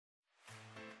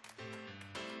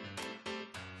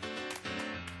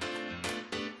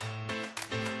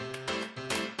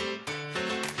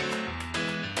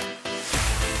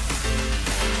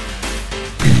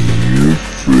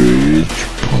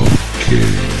Beer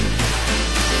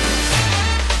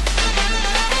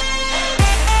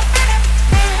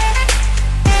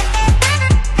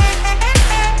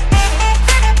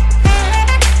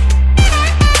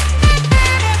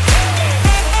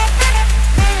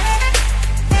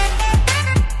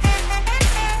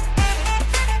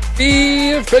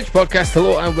Fridge Podcast.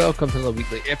 Hello and welcome to the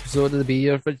weekly episode of the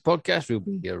Beer Fridge Podcast. We'll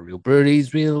be your real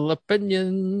breweries, real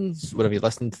opinions. Whenever you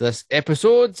listen to this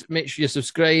episode, make sure you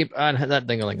subscribe and hit that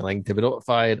ding-a-ling-a-ling to be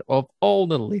notified of all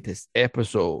the latest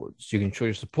episodes. You can show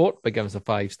your support by giving us a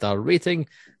 5-star rating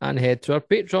and head to our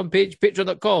Patreon page,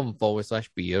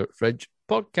 patreon.com/Beer Fridge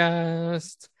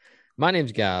Podcast. My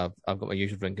name's Gav. I've got my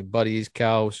usual drinking buddies,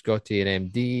 Cal, Scotty,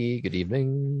 and MD. Good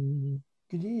evening.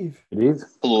 Good eve. Good eve.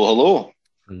 Hello.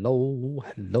 Hello.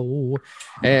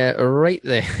 Right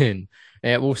then,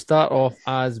 we'll start off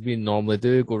as we normally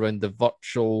do, go around the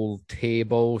virtual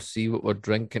table, see what we're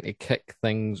drinking to kick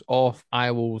things off.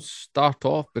 I will start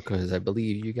off because I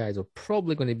believe you guys are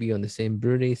probably going to be on the same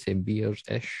brewery, same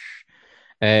beers-ish.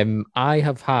 I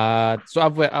have had, so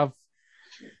I've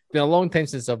been a long time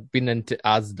since I've been into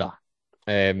Asda.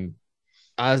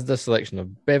 Asda's selection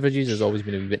of beverages has always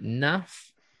been a wee bit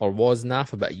naff, or was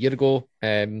naff about a year ago.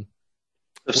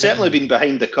 They've certainly been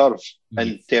behind the curve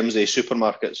in terms of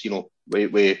supermarkets, you know,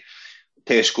 with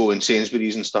Tesco and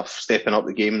Sainsbury's and stuff stepping up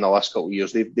the game in the last couple of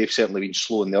years. They've certainly been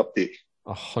slow in the uptake.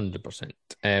 100%.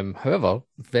 However,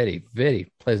 very,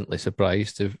 very pleasantly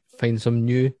surprised to find some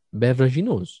new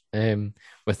beveraginos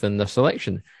within their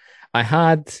selection. I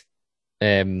had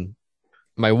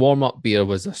my warm-up beer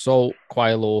was a Salt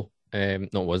Quilo. No,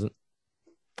 it wasn't.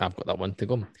 I've got that one to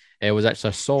go. It was actually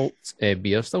a salt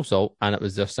beer, still salt, and it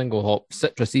was their single hop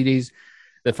Citra series.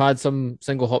 They've had some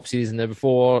single hop series in there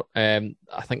before. I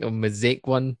think the Mosaic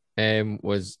one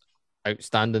was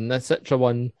outstanding. The Citra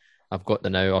one I've got the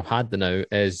now, or had the now,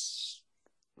 is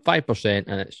 5%,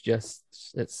 and it's just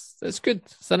it's good.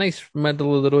 It's a nice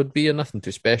middle of the road beer, nothing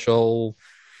too special.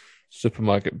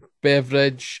 Supermarket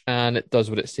beverage, and it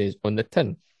does what it says on the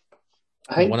tin.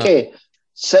 I think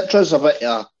Citra's a bit.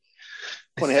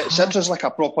 Citra's like a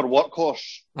proper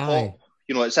workhorse. Aye.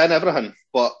 You know, it's in everything,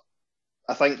 but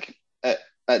I think it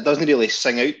doesn't really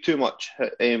sing out too much.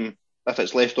 If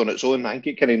it's left on its own, I think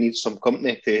it kind of needs some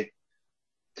company to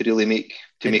really make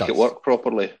it work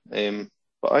properly.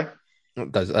 But aye.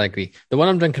 It does, I agree. The one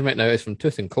I'm drinking right now is from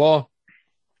Tooth and Claw,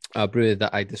 a brewery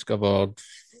that I discovered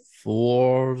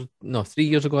 3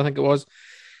 years ago, I think it was.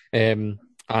 And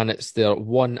it's their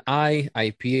 1I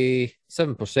IPA,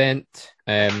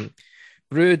 7%.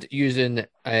 Brewed using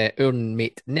our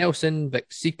mate Nelson,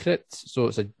 Vic's Secret. So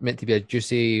it's meant to be a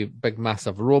juicy, big,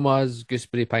 massive aromas,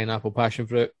 gooseberry, pineapple, passion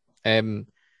fruit.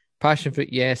 Passion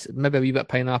fruit, yes, maybe a wee bit of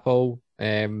pineapple.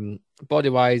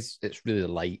 Body-wise, it's really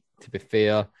light, to be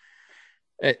fair.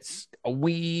 It's a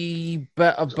wee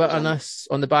bit of bitterness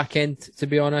on the back end, to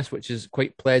be honest, which is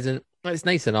quite pleasant. It's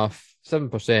nice enough,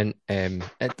 7%.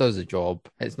 It does the job.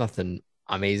 It's nothing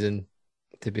amazing,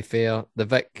 to be fair. The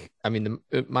Vic, I mean,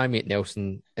 my mate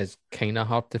Nelson is kind of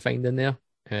hard to find in there.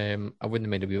 I wouldn't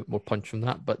mind a bit more punch from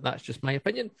that, but that's just my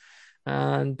opinion.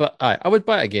 But I would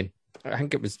buy it again. I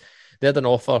think they had an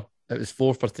offer. It was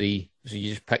 4 for 3, so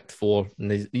you just picked 4.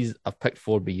 And these I've picked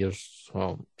 4 beers,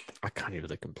 so I can't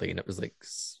really complain. It was like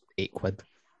 £8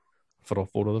 for all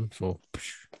 4 of them, so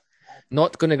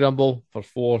not going to grumble for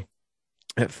 4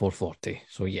 at $4.40.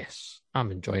 So yes,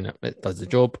 I'm enjoying it. It does the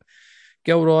job.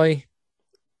 Gilroy,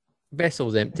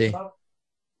 vessel's empty.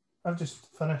 I've just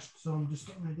finished, so I'm just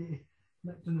getting ready to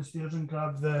nip down the stairs and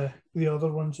grab the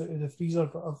other ones out of the freezer.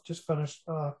 But I've just finished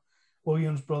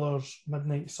Williams Brothers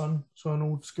Midnight Sun, so an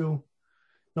old school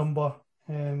number,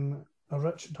 a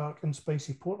rich, dark and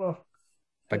spicy porter.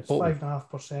 Big it's bottle.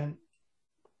 5.5%,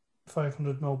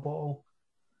 500ml bottle.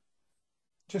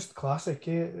 Just classic,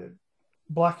 eh?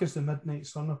 Black as the Midnight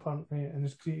Sun, apparently, and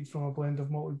is created from a blend of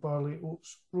malted barley,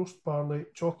 oats, roast barley,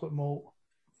 chocolate malt,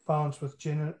 balanced with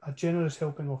a generous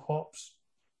helping of hops,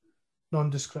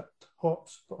 nondescript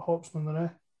hops, but hops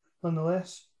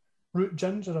nonetheless. Root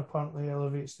ginger apparently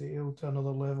elevates the ale to another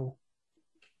level.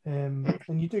 And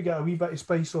you do get a wee bit of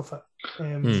spice off it.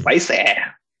 Spicy!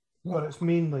 But it's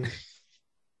mainly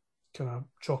kind of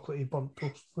chocolatey burnt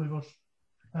toast flavours.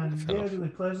 And yeah, really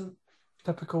pleasant.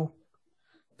 Typical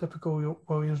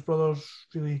Williams Brothers,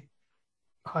 really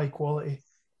high quality.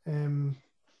 And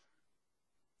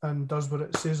does what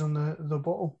it says on the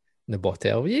bottle. The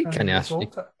bottle, you can't ask. You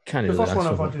can't the really first ask one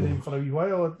I've for had with him for a wee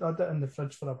while. I had it in the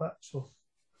fridge for a bit, so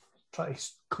try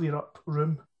to clear up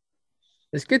room.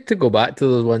 It's good to go back to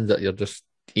those ones that you're just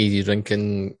easy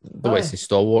drinking. Don't want to say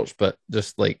stalwarts, but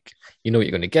just like you know what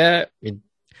you're going to get. You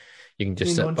You can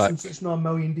just No sit back. nonsense. It's not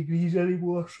 1,000,000 degrees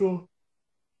anymore, so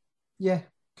yeah,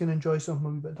 can enjoy something a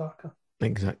wee bit darker.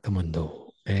 Exactamundo.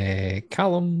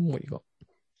 Callum, what you got?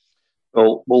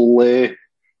 Well, we'll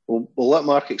let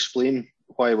Mark explain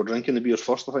why we're drinking the beers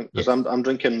first, I think, because I'm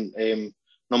drinking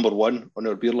number 1 on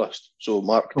our beer list. So,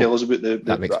 Mark, tell us about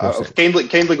that makes more sense. I've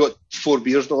kindly got 4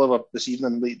 beers delivered this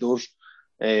evening, late doors,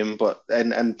 but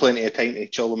and plenty of time to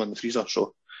chill them in the freezer.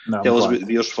 So, tell us about the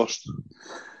beers first.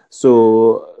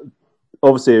 So,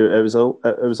 obviously, it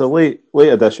was a late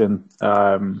edition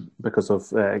because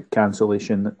of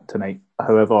cancellation tonight.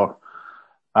 However,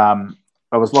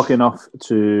 I was lucky enough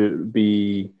to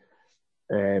be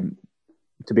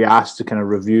asked to kind of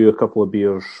review a couple of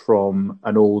beers from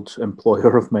an old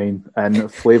employer of mine in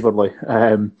Flavourly,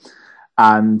 and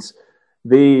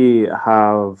they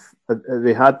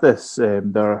had this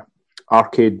their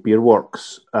Arcade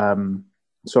Beerworks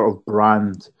sort of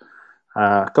brand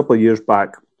a couple of years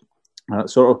back, and it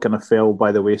sort of kind of fell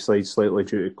by the wayside slightly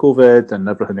due to COVID and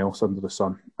everything else under the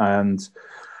sun. And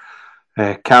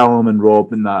Callum and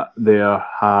Rob and that there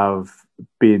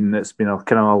it's been a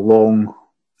kind of a long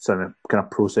sort of kind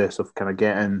of process of kind of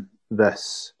getting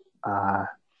this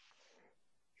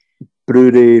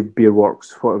brewery,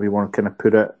 Beerworks, whatever you want to kind of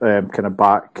put it, kind of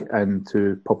back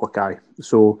into public eye.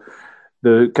 So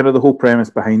the whole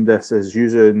premise behind this is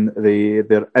using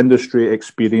their industry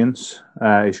experience.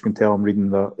 As you can tell, I'm reading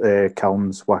the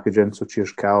Callum's Wackagen, so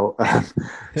cheers, Cal.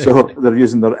 So they're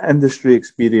using their industry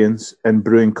experience in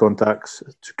brewing contacts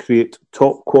to create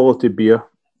top quality beer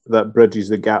that bridges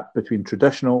the gap between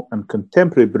traditional and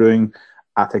contemporary brewing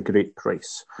at a great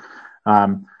price.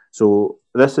 So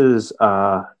this is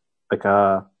like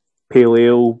a pale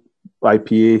ale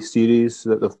IPA series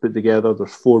that they've put together.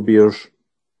 There's 4 beers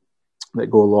that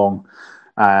go along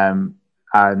and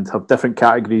have different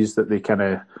categories that they kind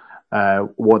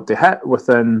of want to hit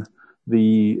within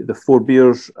the 4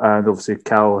 beers. And obviously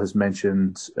Cal has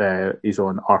mentioned he's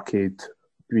on Arcade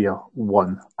Beer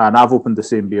 1, and I've opened the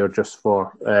same beer just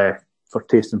for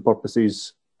tasting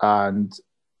purposes, and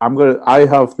I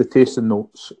have the tasting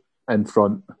notes in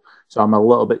front, so I'm a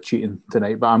little bit cheating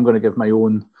tonight, but I'm going to give my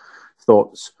own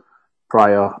thoughts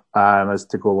prior as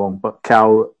to go along. But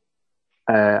Cal,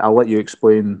 I'll let you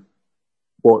explain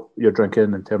what you're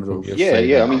drinking in terms of...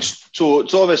 Yeah. I mean, so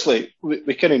obviously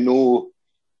we kind of know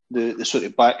the sort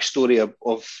of backstory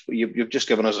of you've just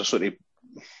given us a sort of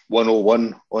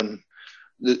 101 on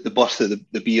the birth of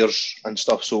the beers and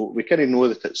stuff. So we kind of know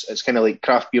that it's kind of like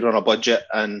craft beer on a budget,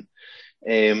 and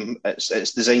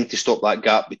it's designed to stop that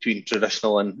gap between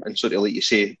traditional and sort of, like you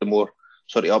say, the more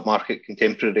sort of upmarket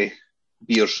contemporary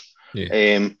beers.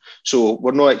 Yeah. So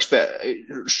we're not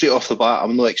straight off the bat,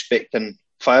 I'm not expecting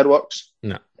fireworks.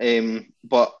 No.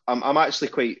 But I'm actually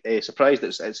quite surprised.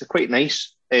 It's quite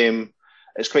nice.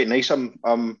 It's quite nice.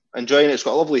 I'm enjoying it. It's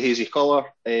got a lovely hazy colour.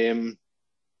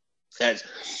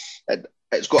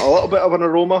 It's got a little bit of an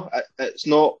aroma.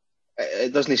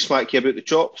 It doesn't smack you about the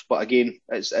chops, but again,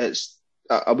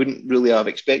 I wouldn't really have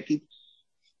expected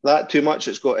that too much.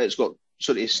 It's got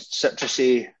sort of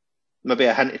citrusy, maybe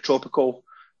a hint of tropical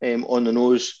on the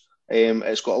nose.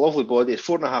 It's got a lovely body. It's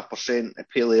 4.5%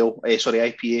 pale ale,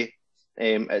 IPA.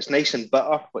 It's nice and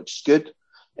bitter, which is good.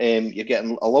 You're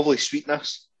getting a lovely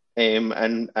sweetness,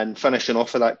 and finishing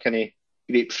off with that kind of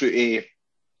grapefruity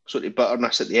sort of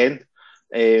bitterness at the end.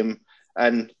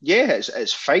 And yeah,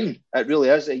 it's fine. It really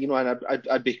is. You know, and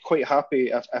I'd be quite happy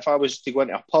if I was to go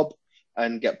into a pub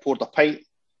and get poured a pint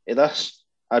of this.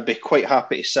 I'd be quite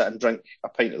happy to sit and drink a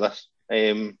pint of this.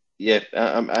 And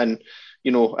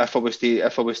you know, if I was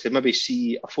to maybe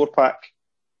see a 4-pack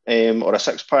or a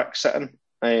 6-pack sitting,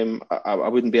 I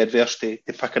wouldn't be adverse to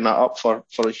picking that up for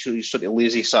a sort of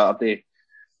lazy Saturday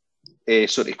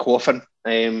sort of quaffing.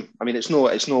 I mean, it's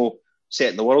no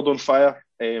setting the world on fire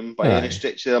by any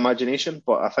stretch of the imagination,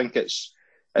 but I think it's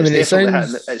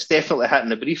definitely hitting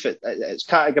the brief. It's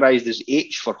categorised as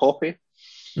H for hoppy.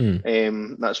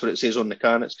 That's what it says on the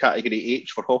can. It's category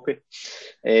H for hoppy,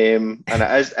 and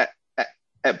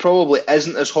it probably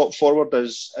isn't as hop forward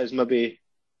as maybe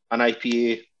an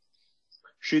IPA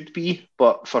should be,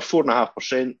 but for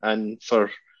 4.5% and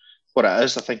for what it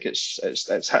is, I think it's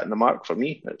hitting the mark for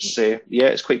me.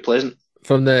 It's quite pleasant.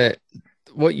 From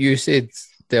what you said,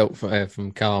 dealt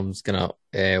from Callum's kind of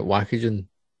wackagen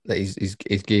that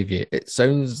he's gave you, it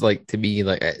sounds like to me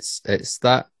like it's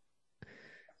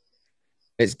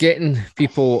getting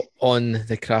people on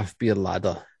the craft beer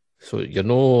ladder. So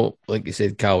like you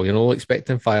said, Cal, you're not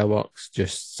expecting fireworks,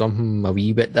 just something a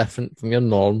wee bit different from your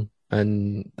norm.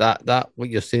 And that what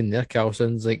you're saying there, Cal,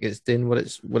 sounds like it's doing what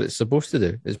it's supposed to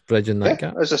do. It's bridging that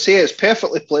gap. As I say, it's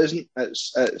perfectly pleasant.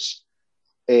 It's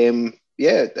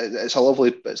yeah, it's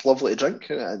lovely to drink,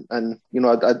 and you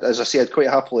know, as I said, quite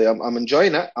happily, I'm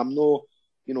enjoying it. I'm no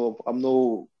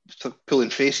pulling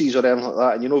faces or anything like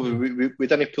that. And you know, we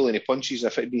didn't pull any punches.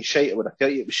 If it'd been shite, I would have tell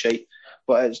you it was shite.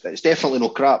 But it's definitely no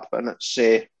crap, and it's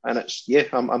yeah,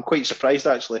 I'm quite surprised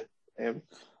actually.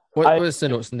 What's the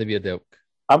notes in the beer, Delk?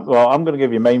 I'm going to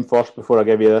give you mine first before I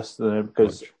give you this,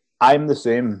 because I'm the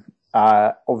same.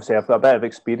 Obviously, I've got a bit of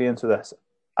experience with this.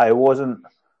 I wasn't.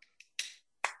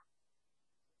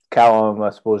 Callum, I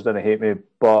suppose, didn't hate me,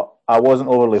 but I wasn't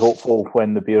overly hopeful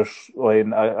when the beers.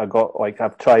 When I got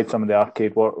I've tried some of the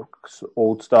Arcade Works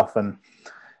old stuff, and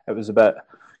it was a bit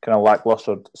kind of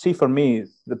lackluster. See, for me,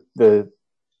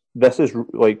 this is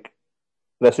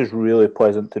really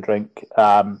pleasant to drink.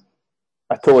 I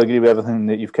totally agree with everything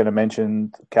that you've kind of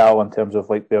mentioned, Cal, in terms of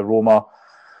like the aroma.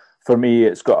 For me,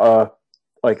 it's got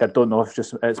I don't know if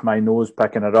it's my nose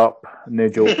picking it up. No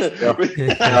jokes.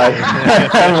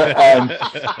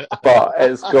 But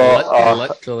it's got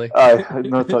literally.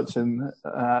 No touching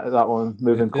that one.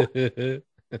 Moving. But it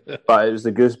was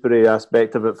the gooseberry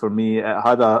aspect of it for me. It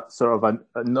had a sort of I'm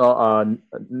not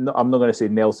going to say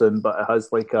Nelson, but it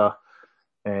has like a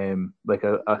kind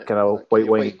of white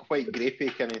wine, quite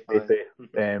grapey kind of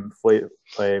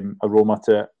aroma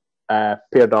to it,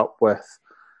 paired up with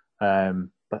a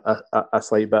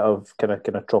slight bit of kind of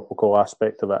tropical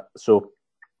aspect of it. So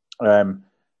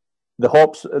the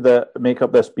hops that make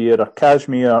up this beer are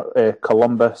Cashmere,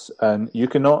 Columbus, and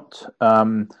Euconaut.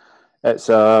 It's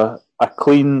a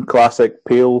clean classic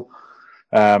pale.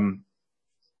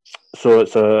 So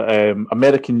it's a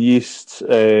American yeast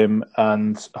and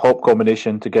hop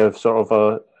combination to give sort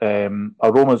of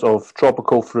aromas of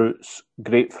tropical fruits,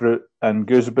 grapefruit and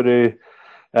gooseberry,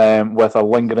 with a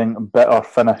lingering bitter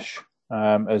finish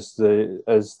as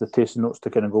the tasting notes to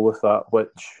kind of go with that.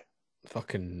 Which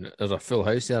there's a full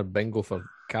house there. Bingo for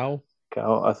Cal.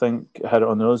 Cal, I think hit it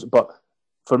on the nose. But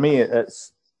for me,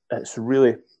 it's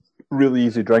really really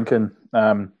easy drinking.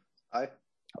 Aye.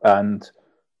 And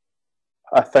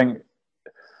I think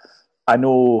I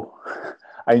know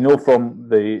from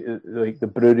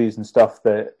the breweries and stuff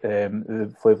that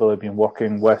the Flavor have been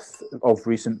working with of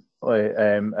recent,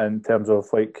 in terms of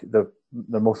like the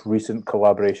most recent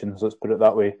collaborations. Let's put it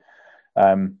that way.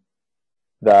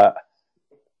 That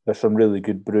there's some really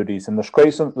good breweries, and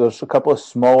there's a couple of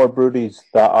smaller breweries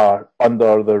that are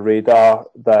under the radar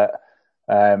that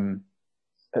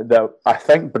I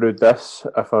think brewed this.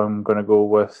 If I'm going to go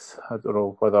with, I don't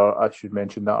know whether I should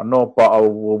mention that or not, but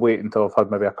we'll wait until I've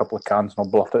had maybe a couple of cans and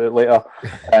I'll bluff it out later.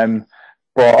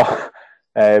 But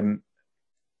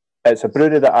it's a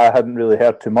brewery that I hadn't really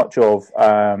heard too much of.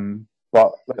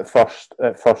 But at first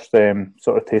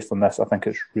sort of taste on this, I think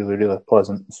it's really really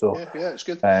pleasant. So yeah, it's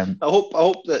good. I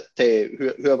hope that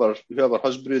whoever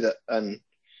has brewed it and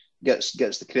gets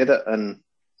the credit and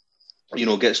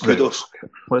gets kudos.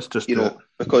 Let's just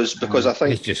because I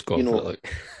think just we know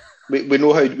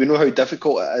how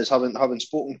difficult it is having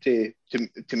spoken to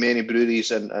many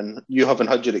breweries and you having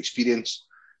had your experience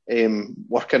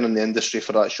working in the industry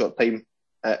for that short time.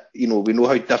 We know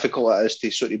how difficult it is to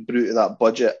sort of brew to that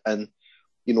budget, and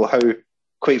how,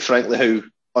 quite frankly, how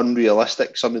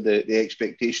unrealistic some of the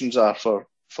expectations are for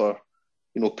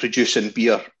producing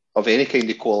beer of any kind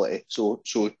of quality. So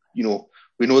we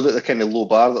know that the kind of low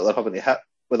bar that they're having to hit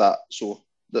with that. So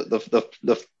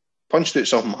they've punched out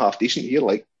something half decent here.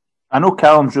 Like, I know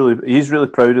Callum's really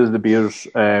proud of the beers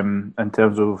in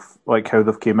terms of like how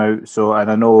they've came out. So, and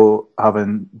I know,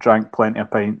 having drank plenty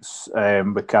of pints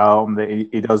with Callum, that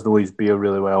he does know his beer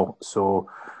really well. So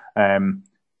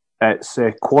it's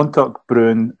Quantuck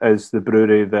Brewing is the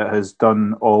brewery that has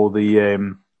done all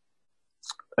the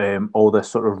all this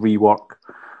sort of rework.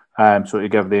 So to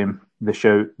give them the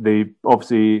shout, they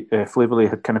obviously Flavorly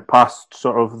had kind of passed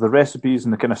sort of the recipes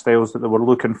and the kind of styles that they were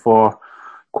looking for.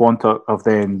 Quantuck have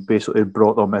then basically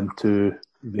brought them into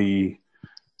the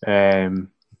 21st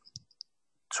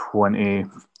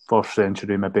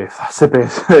century, maybe, if that's the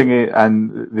best thing.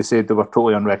 And they said they were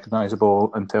totally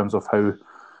unrecognisable in terms of how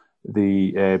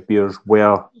the beers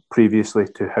were previously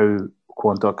to how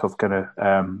Quantuck have kind of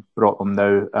brought them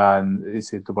now, and they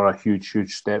said they were a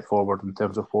huge step forward in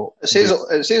terms of what it says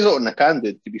it on the can,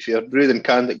 dude, to be fair. Brewed and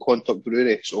canned at Quantuck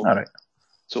Brewery. So, all right.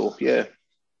 So yeah,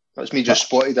 that's me just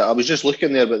spotted it. I was just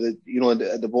looking there, but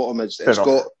at the bottom it's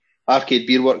got Arcade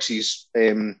Beerworks'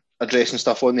 address and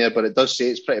stuff on there, but it does say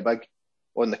it's pretty big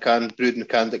on the can. Brewed and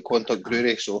canned at Quantuck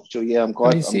Brewery. So yeah, I'm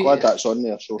glad that's on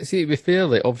there. So see, to be fair,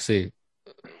 like, obviously,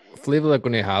 Flavor are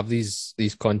going to have these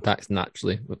contacts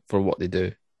naturally for what they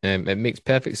do. It makes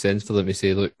perfect sense for them to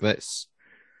say, look,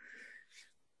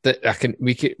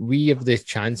 we have the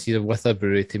chance here with a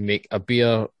brewery to make a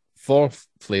beer for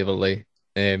Flavorly,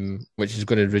 which is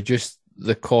going to reduce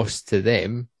the cost to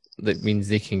them. That means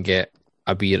they can get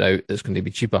a beer out that's going to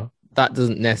be cheaper. That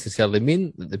doesn't necessarily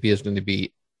mean that the beer is going to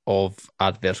be of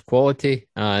adverse quality.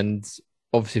 And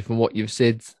obviously, from what you've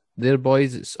said there,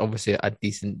 boys, it's obviously a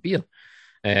decent beer.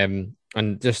 And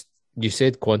just you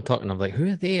said Quantuck, and I'm like,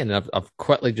 who are they? And I've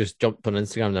quickly just jumped on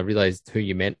Instagram and I realized who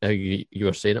you meant, how you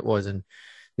were saying it was. And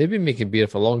they've been making beer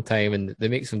for a long time and they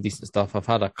make some decent stuff. I've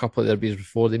had a couple of their beers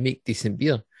before. They make decent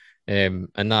beer. And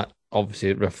that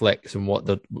obviously reflects on what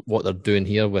they're doing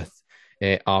here with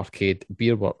Arcade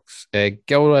Beerworks.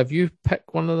 Gilroy, have you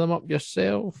picked one of them up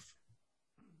yourself?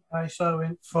 So I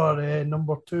went for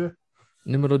number 2.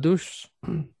 Numero dos?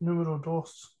 Numero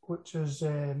dos, which is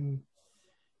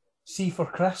C for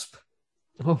crisp.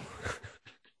 Oh.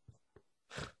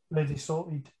 Ready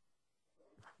salted.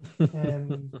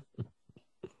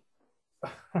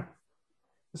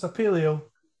 It's a pale ale.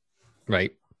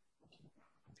 Right.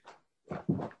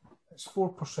 It's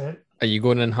 4%. Are you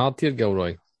going in hard here,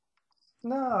 Gilroy?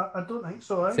 No, I don't think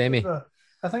so. I think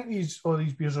these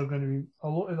beers are going to be, a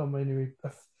lot of them anyway.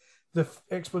 If the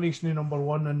explanation of number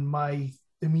 1 and my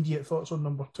immediate thoughts on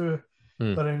number 2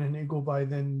 are anything to go by,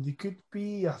 then they could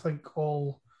be, I think,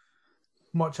 all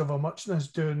much of a muchness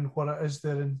doing what it is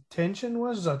their intention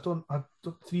was. I don't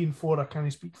 3 and 4 I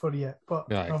can't speak for yet,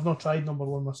 but right. I've not tried number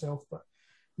 1 myself. But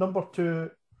number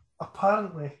 2,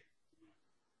 apparently,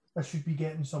 I should be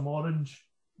getting some orange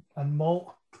and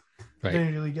malt. Right.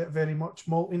 Didn't really get very much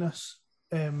maltiness.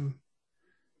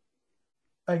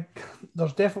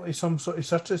 There's definitely some sort of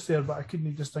citrus there, but I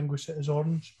couldn't distinguish it as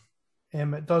orange.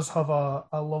 It does have a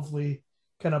lovely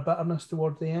kind of bitterness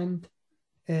toward the end.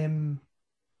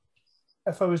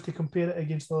 If I was to compare it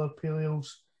against other pale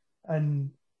ales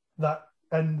in the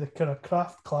kind of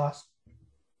craft class,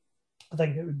 I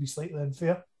think it would be slightly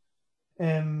unfair.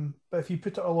 But if you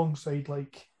put it alongside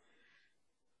like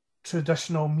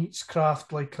traditional meats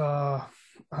craft, like a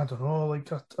kind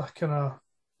of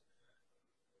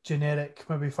generic,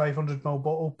 maybe 500ml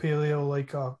bottle pale ale,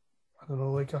 like a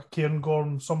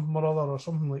Cairngorm something or other or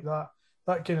something like that.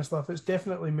 That kind of stuff. It's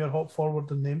definitely more hop forward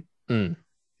than them.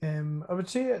 I would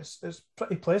say it's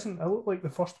pretty pleasant. I look like the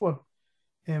first one,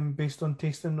 based on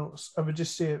tasting notes. I would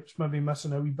just say it's maybe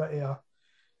missing a wee bit of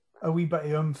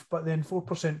oomph. But then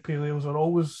 4% pale ales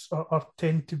are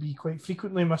tend to be quite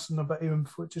frequently missing a bit of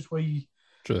oomph, which is why you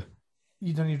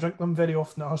don't drink them very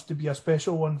often. It has to be a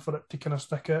special one for it to kind of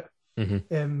stick out.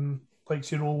 Like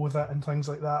to roll with it and things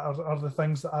like that are the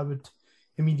things that I would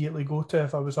immediately go to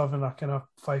if I was having a kind of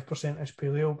 5%-ish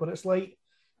pale ale. But it's light,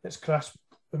 it's crisp.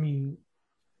 I mean,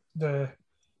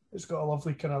 it's got a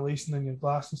lovely kind of lacing in your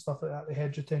glass and stuff like that. The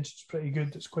head retention's pretty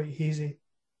good. It's quite hazy.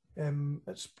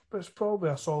 It's probably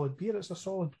a solid beer. It's a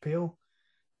solid pale.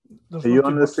 Are you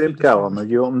on the same, Callum?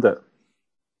 Have you opened it?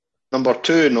 Number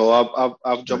 2, no,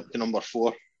 I've jumped to number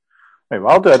 4. Right,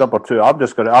 well, I'll do a number 2. I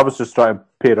was just trying to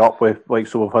pair up with like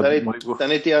so we've had. Then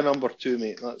I do a number 2,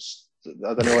 mate. I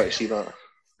don't know how to see that.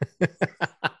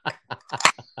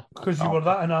 Because you were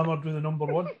that enamoured with the number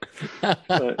 1.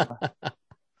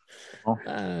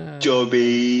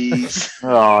 Jobbies.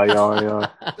 Yeah.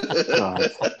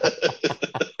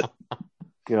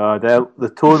 God, the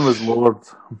tone was lowered,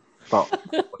 but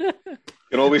you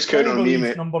can always count on me,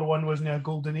 mate. Number 1 wasn't a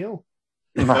golden ale.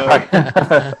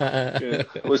 Yeah.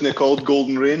 Wasn't it called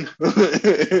Golden Rain?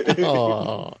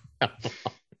 Oh,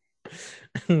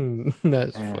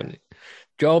 that's funny.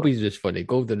 Jobbies is funny.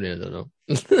 Golden Rain, I don't know.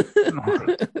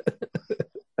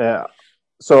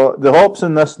 So the hops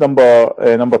in this number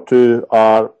 2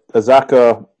 are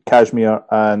Azaka, Kashmir,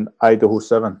 and Idaho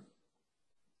 7.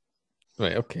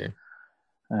 Right. Okay.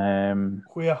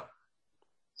 Where?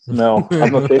 No,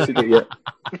 I've not tasted it yet.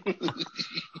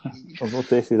 I've not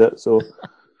tasted it, so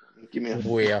give me a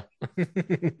where.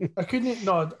 I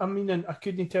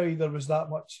couldn't tell you there was that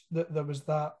much. There was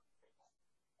that.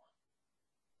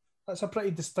 That's a pretty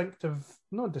distinctive.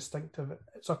 Not distinctive.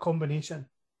 It's a combination,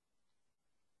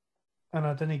 and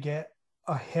I didn't get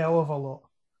a hell of a lot.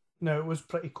 Now it was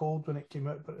pretty cold when it came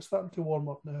out, but it's starting to warm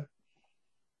up now.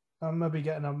 I'm maybe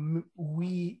getting a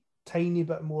wee tiny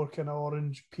bit more kind of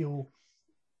orange peel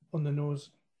on the nose.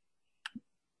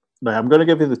 Right, I'm going to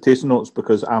give you the taste notes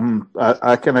because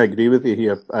I kind of agree with you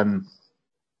here. And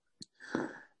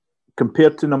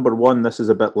compared to number 1, this is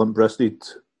a bit limp-wristed.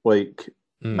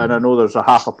 And I know there's a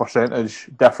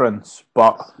 0.5% difference,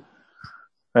 but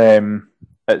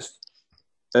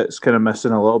it's kind of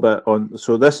missing a little bit on.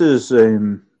 So this is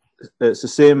it's the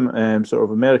same sort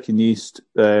of American yeast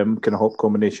kind of hop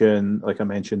combination, like I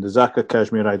mentioned, the Zaka,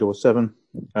 Kashmir, Idaho 7.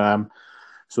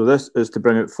 So this is to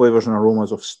bring out flavours and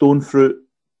aromas of stone fruit,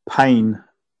 pine,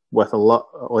 with a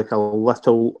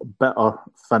little bitter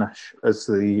finish as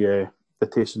the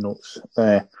tasting notes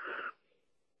to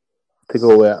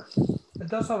go with it. It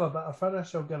does have a bit of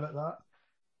finish, I'll give it that.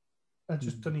 I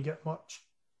just didn't get much.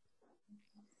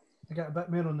 I get a bit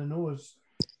more on the nose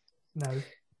now.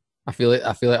 I feel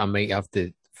like I might have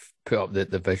to put up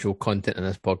the visual content in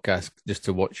this podcast just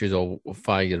to watch you all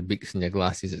fire your beaks and your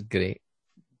glasses. It's great.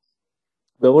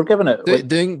 Well, we're giving it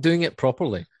doing it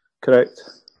properly. Correct.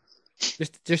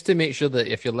 Just to make sure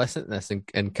that if you're listening to this,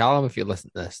 and Callum, if you're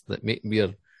listening to this, that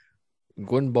we're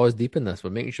going balls deep in this.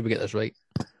 We're making sure we get this right.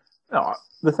 No,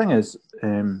 the thing is,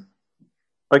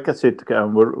 like I said to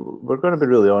Callum, we're going to be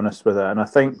really honest with it, and I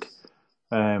think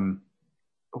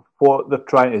what they're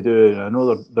trying to do, and I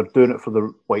know they're doing it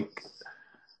for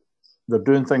they're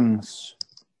doing things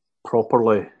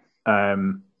properly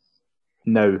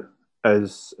now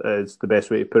is the best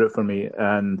way to put it for me,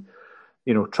 and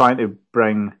trying to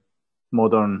bring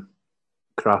modern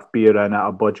craft beer in at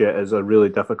a budget is a really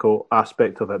difficult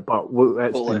aspect of it, but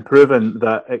it's been proven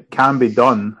that it can be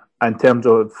done in terms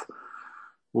of,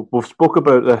 we've spoke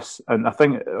about this, and I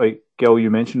think, like Gil, you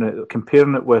mentioned it,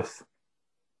 comparing it with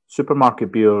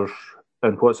supermarket beers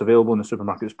and what's available in the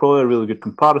supermarket is probably a really good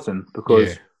comparison,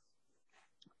 because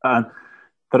and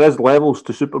there is levels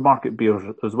to supermarket beers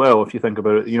as well. If you think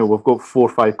about it, we've got 4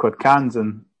 or 5 quid cans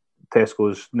in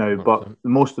Tesco's now, but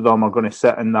most of them are going to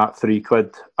sit in that 3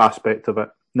 quid aspect of it.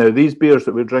 Now, these beers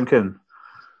that we're drinking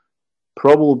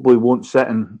probably won't sit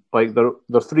in, like, they're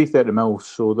 330 mils,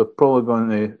 so they're probably going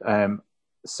to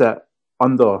sit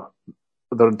under.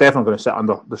 They're definitely going to sit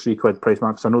under the 3 quid price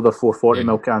mark. I know the 440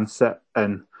 mil cans sit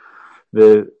in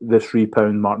the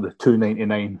 £3 mark, the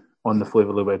 £2.99 on the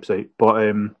Flavourly website.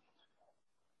 But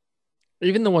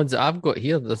even the ones that I've got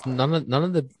here, there's none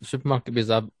of the supermarket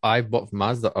beers I've bought from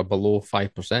Mazda are below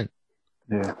 5%.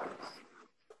 Yeah,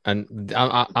 and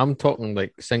I'm talking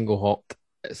like single hop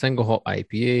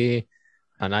IPA,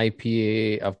 an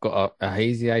IPA. I've got a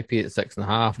hazy IPA at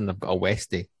 6.5, and I've got a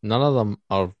Westie. None of them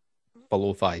are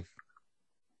below 5.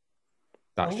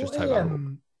 That's just how I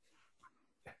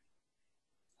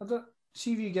roll.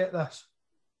 See if you get this.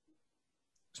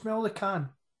 Smell the can.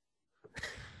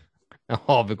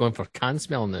 Oh, we're going for can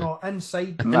smell now. No,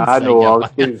 inside. I know.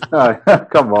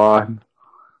 Come on.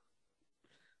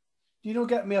 Do you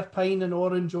get more pine and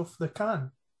orange off the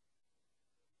can?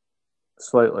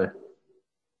 Slightly.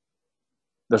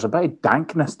 There's a bit of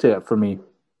dankness to it for me.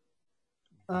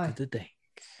 Aye.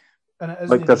 And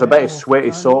like there's a bit of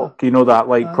sweaty sock,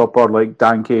 that proper like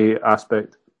danky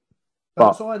aspect. But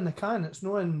it's all in the can. It's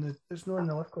not in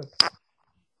the liquid.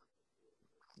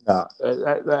 Yeah,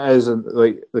 it isn't,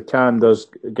 like, the can does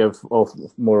give off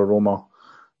more aroma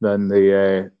than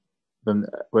than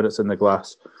when it's in the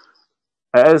glass.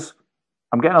 It is.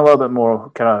 I'm getting a little bit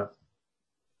more kind of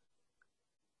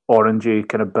orangey,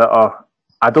 kind of bitter.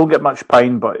 I don't get much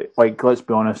pine, but like, let's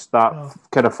be honest, that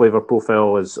kind of flavour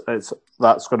profile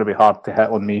that's going to be hard to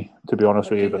hit on me, to be honest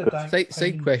with you. Because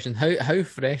side question: How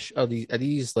fresh are these? Are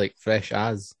these like fresh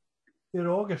as?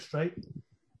 They're August, right?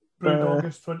 Brewed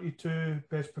August 22,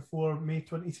 best before May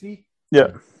 23.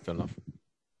 Yeah, fair enough.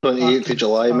 28th of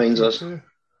July, mine's us.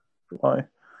 July,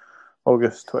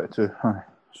 August 22.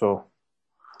 So,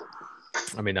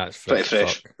 I mean, that's fresh. Pretty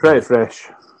fresh. Pretty fresh.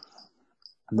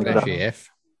 Fresh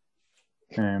AF.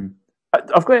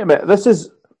 I've got to admit, this is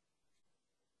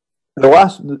the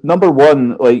last number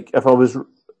one. Like, if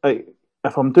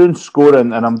I'm doing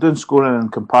scoring, and I'm doing scoring in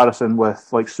comparison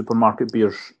with like supermarket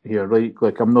beers here, right?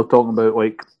 Like, I'm not talking about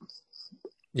like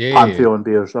Pantheon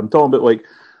beers. I'm talking about like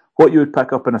what you would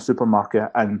pick up in a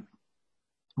supermarket, and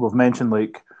we've mentioned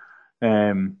like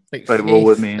right, roll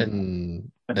with me.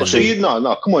 So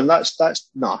no, come on, that's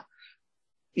no.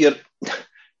 You're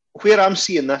where I'm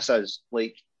seeing this is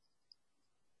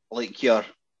like your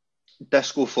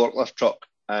disco forklift truck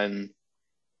and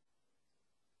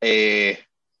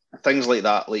things like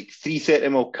that, like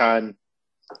 330ml can,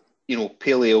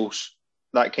 pale ales,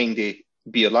 that kind of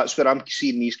beer. That's where I'm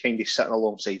seeing these kind of sitting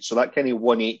alongside. So that kind of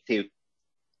 180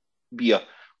 beer,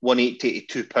 180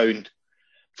 to £2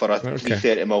 for a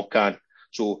 330ml can.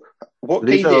 So what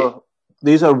these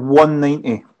are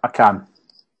 190 a can,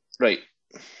 right?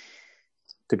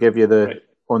 To give you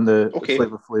on the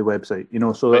Flavourly website,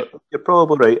 so you're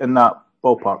probably right in that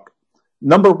ballpark.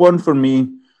 Number one for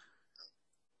me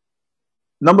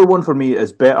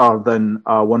is better than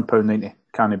a £1.90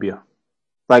 can of beer.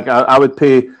 Like, I would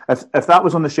pay if that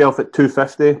was on the shelf at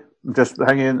 £2.50, just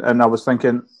hanging, and I was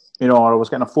thinking, or I was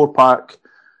getting a 4-pack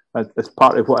as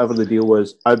part of whatever the deal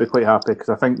was, I'd be quite happy, because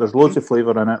I think there's loads of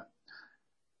flavour in it.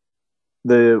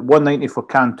 the 190 for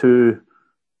can 2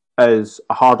 is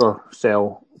a harder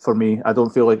sell for me. I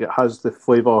don't feel like it has the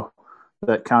flavour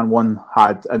that can 1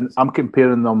 had, and I'm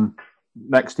comparing them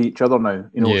next to each other now.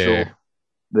 So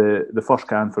the first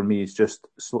can for me is just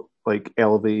like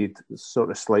elevated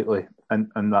sort of slightly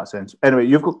in that sense. Anyway,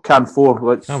 you've got can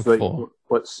 4.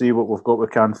 Let's see what we've got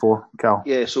with can 4, Cal.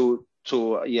 Yeah, so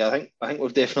yeah, I think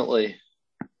we've definitely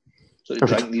sort of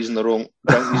drank these in the wrong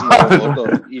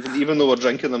order. Even though we're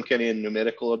drinking them kind of in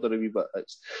numerical order a wee bit.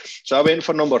 So I went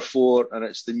for number 4, and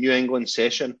it's the New England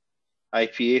Session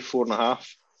IPA 4.5.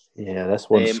 Yeah, this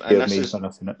one scared me when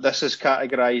I've seen it. This is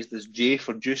categorised as J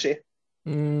for juicy.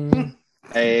 And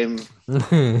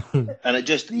it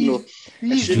just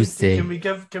juicy. Can we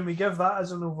give that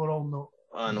as an overall note?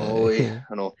 I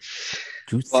know.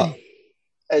 Juicy.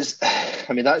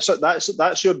 But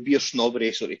that's your beer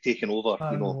snobbery sort of taking over.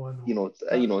 Where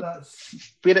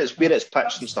it's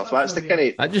pitched and stuff. That's the kind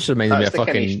of that just reminds me of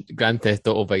fucking Grand Theft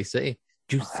Auto Vice City.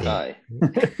 Juicy. Aye.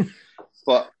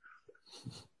 But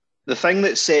the thing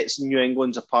that sets New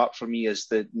England's apart for me is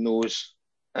the nose,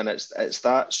 and it's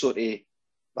that sort of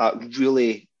that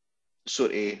really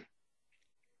sort of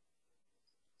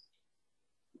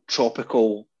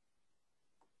tropical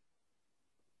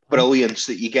brilliance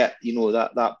that you get,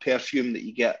 that perfume that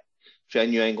you get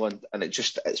from New England, and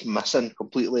it's missing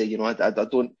completely. I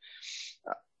don't.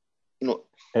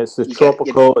 It's the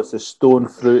tropical. It's the stone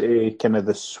fruity, kind of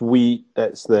the sweet.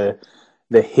 It's the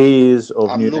haze of.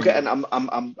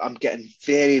 I'm getting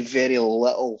very, very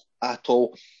little at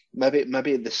all.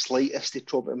 Maybe the slightest of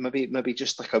tropical. Maybe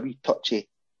just like a wee touchy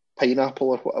pineapple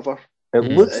or whatever. It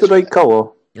looks the right colour.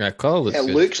 Yeah, colour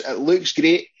looks good. It looks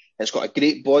great. It's got a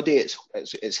great body. It's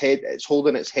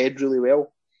holding its head really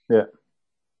well. Yeah.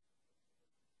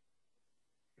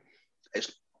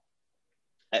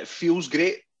 It feels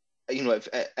great.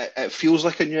 It feels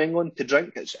like a New England to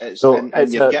drink.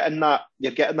 You're getting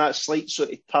that slight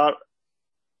sort of tart.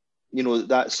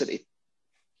 That sort of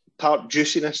tart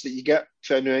juiciness that you get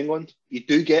from New England. You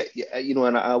do get,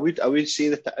 and I would say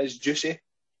that it is juicy.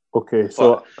 Okay,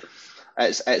 so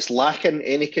it's lacking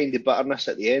any kind of bitterness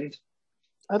at the end.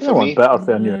 I don't want bitter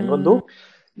for New England though.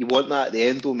 You want that at the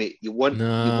end though, mate. You want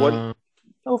no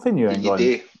for New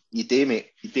England. You do,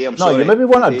 mate. You do. I'm sorry. No, you maybe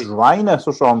want a dryness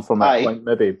or something from it, like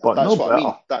maybe, but that's no what bitter.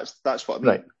 I mean. That's what I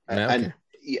mean. Right. And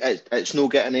it's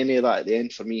not getting any of that at the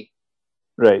end for me.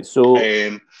 Right. So,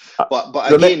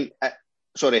 but again,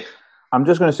 sorry. I'm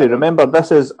just going to say, remember,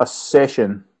 this is a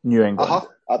session New England.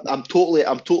 I'm totally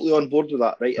on board with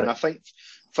that, right? And I think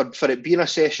for it being a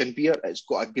session beer, it's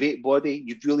got a great body.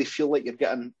 You really feel like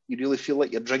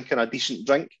you're drinking a decent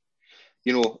drink.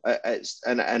 It's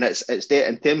there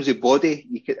in terms of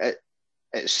body.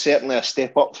 It's certainly a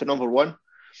step up for number 1,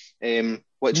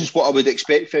 which is what I would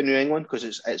expect for New England,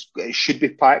 because it should be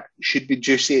packed, it should be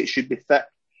juicy, it should be thick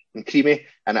and creamy,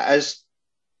 and it is.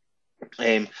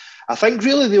 I think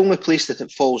really the only place that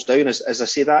it falls down is, as I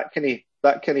say, that kind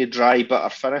of dry bitter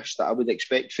finish that I would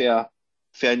expect for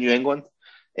New England,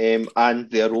 and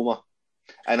the aroma,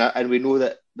 and we know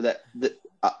that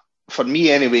for me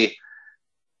anyway,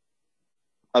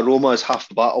 aroma is half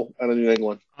the battle in a New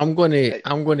England. I'm going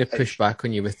to push back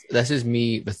on you with this. Is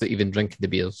me without even drinking the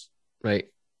beers, right?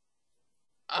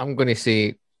 I'm going to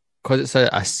say, because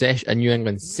it's a New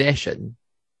England session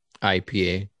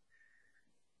IPA,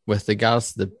 with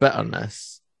regards to the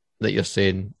bitterness that you're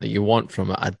saying that you want from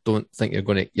it, I don't think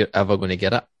you're ever going to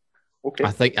get it. Okay.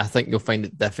 I think you'll find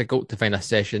it difficult to find a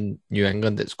session New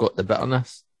England that's got the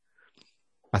bitterness.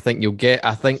 I think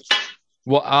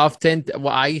what I tend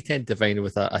to find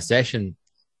with a session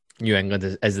New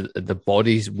England is the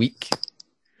body's weak.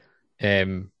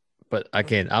 But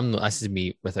again, I'm not. This is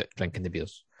me without drinking the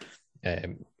beers.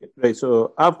 Right.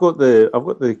 So I've got the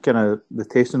kind of the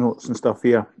tasting notes and stuff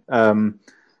here.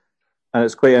 And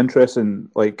it's quite interesting,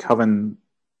 like having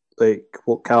like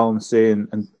what Callum's saying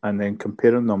and then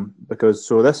comparing them, because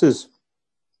obviously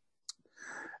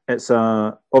it's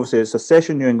a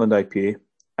session New England IPA,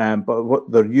 but what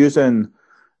they're using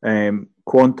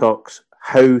Quantock's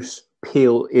house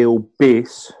pale ale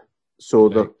base, so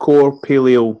the core pale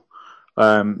ale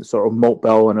sort of malt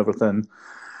bill and everything,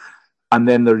 and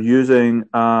then they're using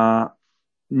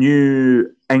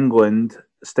New England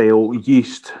style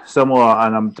yeast, similar,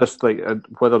 and I'm just like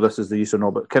whether this is the yeast or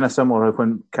not, but kind of similar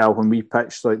when we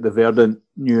pitched like the Verdant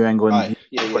New England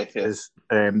yeast, is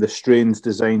the strains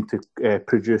designed to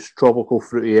produce tropical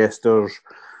fruity esters,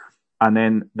 and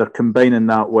then they're combining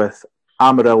that with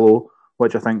Amarillo,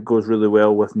 which I think goes really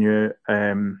well with a New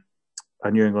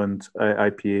England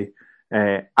IPA,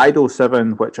 Ido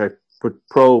 7, which I would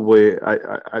probably.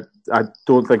 I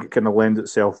don't think it kind of lends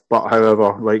itself, but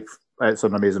however, like it's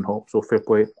an amazing hop, so fair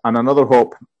play. And another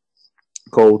hop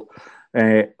called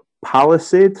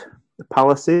Palisade.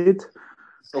 Palisade.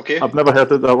 Okay. I've never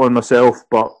heard of that one myself,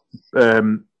 but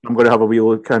I'm going to have a wee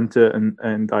look into it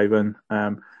and dive in.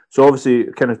 So obviously,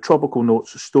 kind of tropical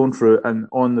notes, stone fruit, and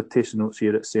on the tasting notes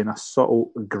here, it's saying a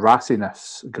subtle grassy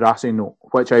note,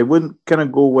 which I wouldn't kind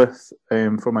of go with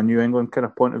from a New England kind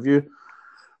of point of view.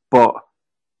 But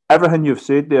everything you've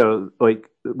said there, like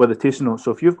with the tasting notes,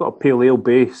 so if you've got a pale ale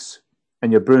base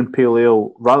and you're brewing pale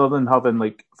ale, rather than having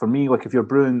like, for me, like if you're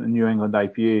brewing a New England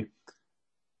IPA,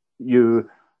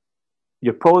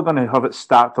 you're probably going to have it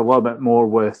stacked a little bit more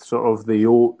with sort of the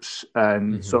oats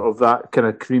and sort of that kind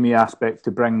of creamy aspect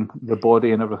to bring the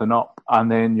body and everything up. And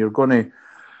then you're going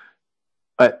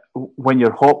to, when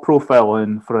you're hop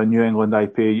profiling for a New England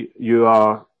IPA, you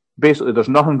are basically, there's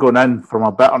nothing going in from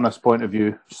a bitterness point of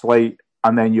view, slight,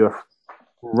 and then you're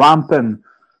ramping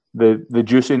the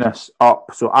juiciness up.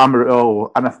 So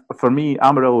Amarillo, and for me,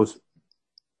 Amarillo is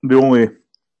the only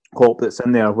hop that's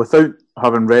in there without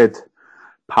having read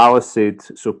Palisade,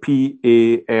 so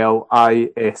Palisade,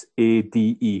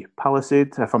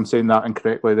 Palisade. If I'm saying that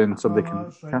incorrectly, then somebody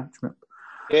can catch me.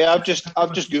 Yeah, I've just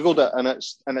googled it, and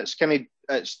it's kind of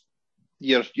it's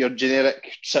your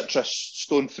generic citrus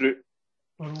stone fruit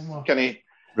aroma. kind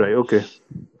Right. Okay.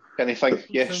 of thing.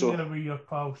 Yeah. It's So in there with your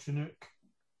pal Chinook.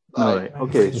 All right.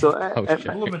 Okay. So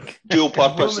dual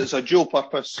purpose. It's a dual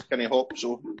purpose kind of hop.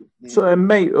 So it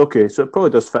might. Okay. So it probably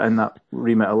does fit in that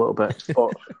remit a little bit,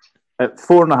 but. At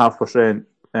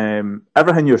 4.5%,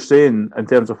 everything you're saying in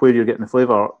terms of where you're getting the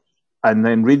flavour, and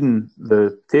then reading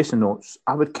the tasting notes,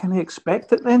 I would kind of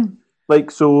expect it then. Like,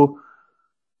 so,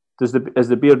 is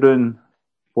the beer doing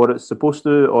what it's supposed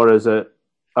to, or is it?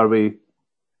 Are we?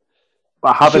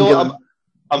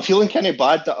 I'm feeling kind of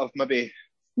bad that I've maybe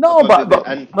no,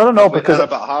 because a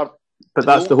bit hard. But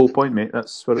that's the whole point, mate.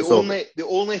 That's what it's all. The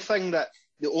only thing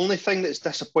that's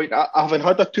disappointing. I haven't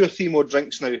had 2 or 3 more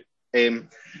drinks now.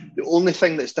 The only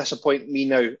thing that's disappointing me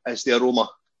now is the aroma,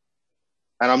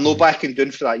 and I'm no backing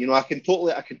down for that. You know, I can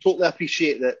totally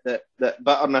appreciate that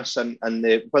bitterness and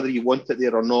the, whether you want it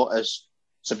there or not is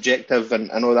subjective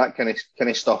and all that kind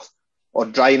of stuff, or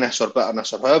dryness or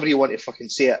bitterness or however you want to fucking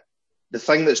say it. The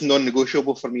thing that's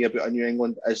non-negotiable for me about a New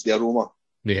England is the aroma.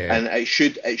 Yeah, and it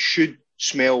should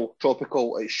smell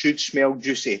tropical. It should smell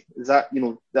juicy. Is that, you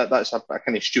know, that's a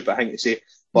kind of stupid thing to say.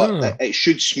 But it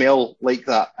should smell like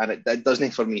that, and it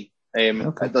doesn't for me.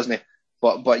 It doesn't.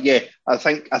 But yeah, I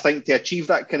think to achieve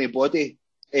that kind of body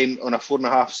on a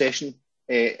 4.5 session,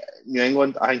 New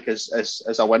England, I think is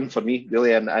a win for me,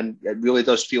 really, and it really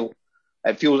does feel.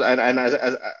 It feels, and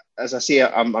as I say,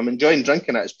 I'm enjoying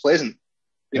drinking it. It's pleasant,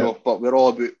 you know. But we're all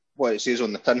about what it says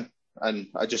on the tin, and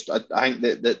I think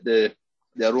that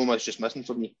the aroma is just missing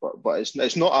for me. But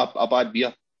it's not a bad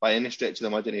beer by any stretch of the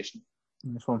imagination.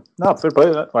 No, fair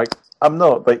play. Like, I'm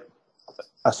not, like,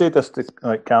 I said this to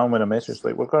like Callum in a message,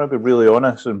 like, we're going to be really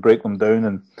honest and break them down,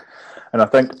 and I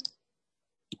think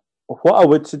what I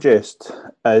would suggest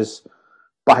is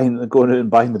going out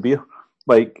and buying the beer,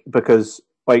 like, because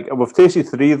like we've tasted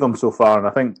 3 of them so far, and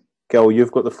I think, Gil,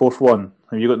 you've got the 4th one.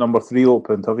 Have you got number 3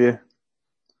 opened? Have you?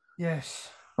 Yes.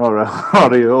 All right.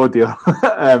 Oh dear.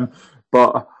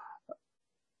 But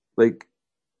like,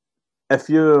 if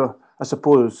you, I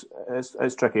suppose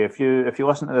it's tricky. If you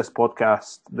listen to this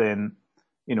podcast, then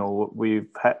you know we've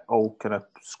hit all kind of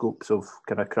scopes of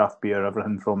kind of craft beer,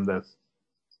 everything from the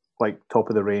like top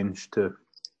of the range to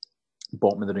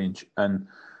bottom of the range, and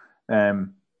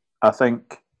I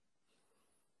think,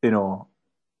 you know,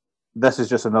 this is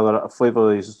just another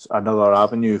flavour, is another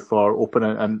avenue for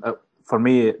opening, and for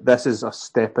me, this is a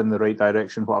step in the right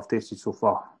direction. What I've tasted so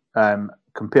far,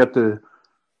 compared to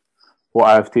what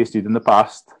I've tasted in the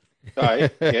past. Aye,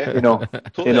 yeah, you know,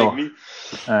 totally agree.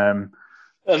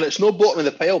 And it's no bottom of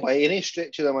the pile by any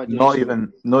stretch of the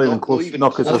imagination. Not even close.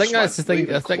 I think that's the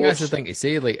thing. I think that's the thing to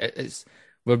say. Like, it's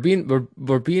we're being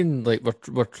like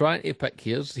we're trying to pick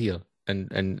hairs here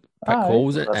and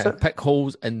pick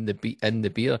holes in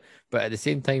the beer. But at the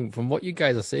same time, from what you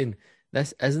guys are saying,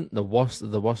 this isn't the worst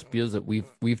of the worst beers that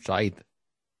we've tried.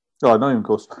 No, not even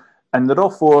close. And they're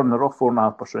all 4 and they're all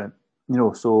 4.5%. You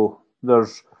know, so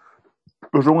there's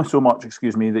only so much,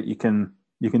 that you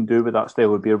can do with that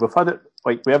style of beer. We've had it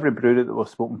like with every brewery that we've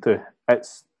spoken to.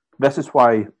 This is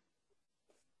why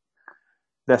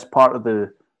this part of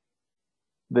the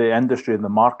industry and the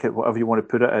market, whatever you want to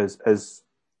put it as,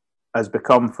 has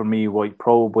become for me like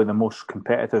probably the most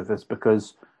competitive, is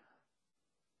because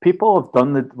people have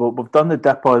done we've done the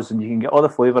dippers and you can get all the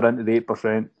flavour into the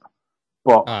 8%,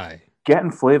 but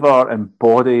getting flavour and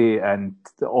body and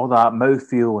all that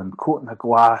mouthfeel and coating the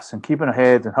glass and keeping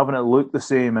ahead and having it look the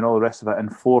same and all the rest of it in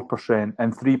 4%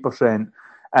 and 3%.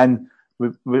 And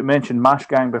we mentioned Mash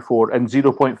Gang before and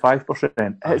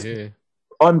 0.5%. It's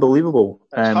unbelievable.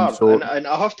 It's hard. And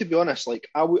I have to be honest, like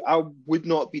I would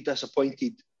not be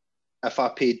disappointed if I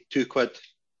paid £2,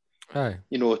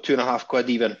 £2.50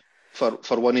 even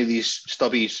for one of these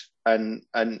stubbies and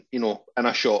in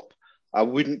a shop. I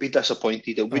wouldn't be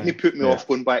disappointed. It wouldn't put me off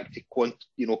going back to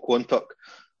Quantuck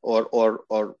or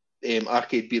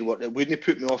Arcade Beerworks. It wouldn't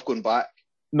put me off going back.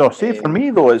 No, see, for me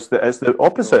though, it's the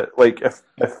opposite. Like if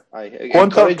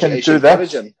Quantuck can do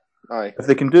this, if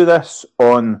they can do this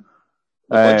on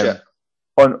budget,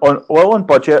 on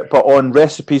budget, but on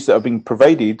recipes that have been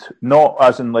provided, not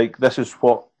as in like this is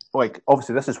what, like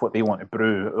obviously this is what they want to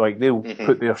brew. Like they'll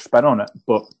put their spin on it,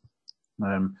 but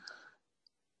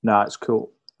it's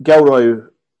cool. Gilroy,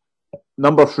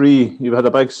 number 3. You've had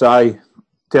a big sigh.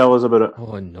 Tell us about it.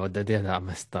 Oh no, did I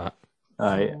missed that?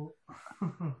 Aye.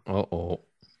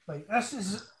 Like this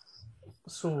is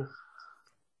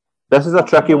a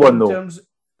tricky one though.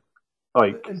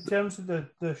 In terms of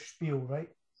the spiel, right?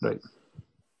 Right.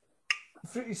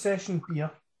 Fruity Session beer,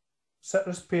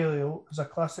 citrus pale ale is a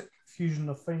classic fusion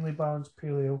of finely balanced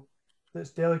pale ale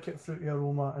that's delicate fruity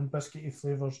aroma and biscuity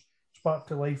flavours sparked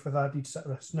to life with added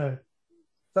citrus. Now,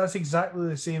 that's exactly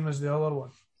the same as the other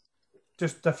one,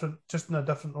 just in a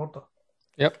different order.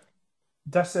 Yep.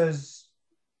 It's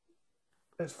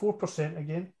 4%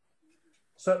 again.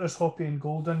 Citrus, hoppy, and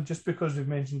golden. Just because we've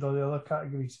mentioned all the other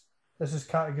categories, this is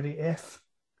category F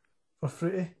for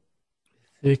fruity.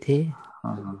 Fruity.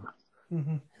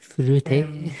 Mm-hmm.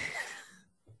 Fruity.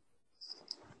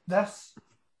 This,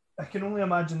 I can only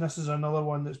imagine this is another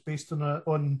one that's based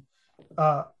on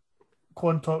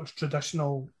Quantock's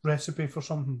traditional recipe for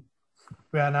something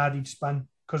with an added spin,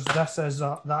 because this is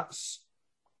that's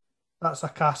a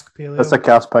cask pale ale. That's a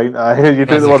cask pint. You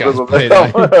do the one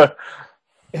with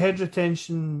Head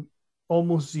retention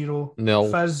almost 0. No.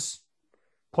 Fizz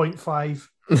 0.5.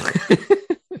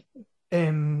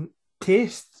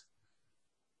 Taste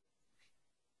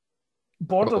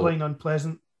borderline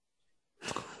unpleasant.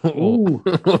 Ooh.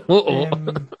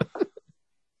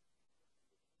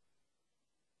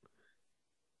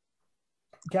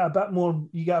 You get a bit more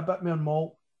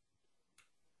malt.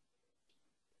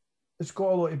 It's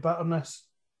got a lot of bitterness,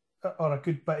 or a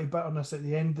good bit of bitterness at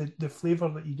the end. The flavour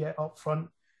that you get up front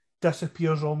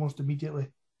disappears almost immediately,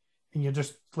 and you're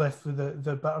just left with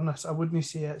the bitterness. I wouldn't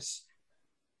say it's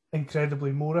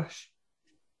incredibly moreish.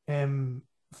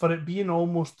 For it being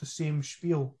almost the same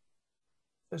spiel,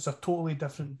 it's a totally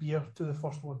different beer to the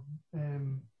first one.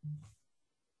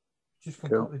 Just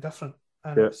completely different,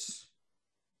 and it's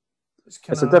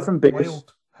a different base.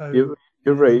 You're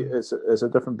right. It's a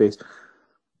different base.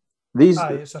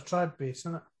 It's a trad base,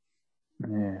 isn't it?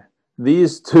 Yeah.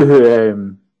 These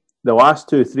two, the last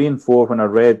 2, 3 and 4, when I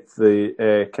read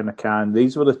the kind of can,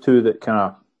 these were the two that kind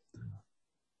of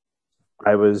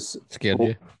I was scared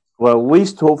you. Well,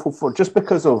 least hopeful for, just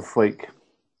because of like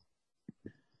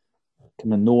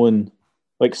kind of knowing,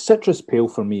 like citrus pale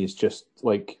for me is just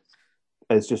like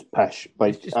it's just pish.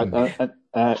 Like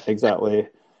exactly.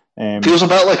 Feels a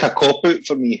bit like a cop out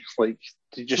for me. Like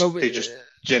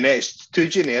it's too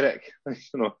generic.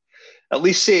 At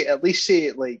least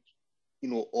say like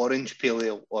orange pale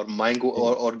ale or mango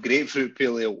or grapefruit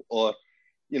pale ale or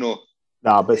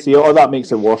Nah, but see, all that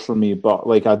makes it worse for me. But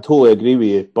like, I totally agree with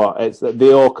you. But it's that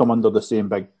they all come under the same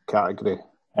big category.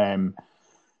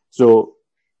 So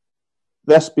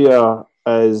this beer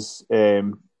is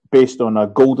based on a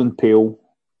golden pale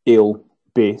ale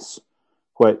base,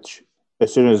 which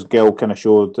as soon as Gil kind of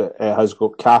showed, it has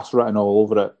got cask written all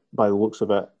over it by the looks of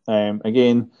it.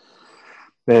 Again,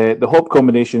 the hop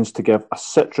combinations to give a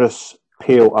citrus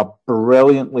pale a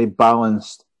brilliantly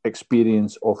balanced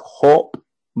experience of hop,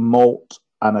 malt,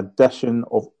 and addition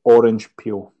of orange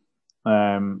peel,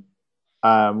 with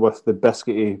the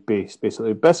biscuity base,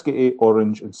 basically biscuity,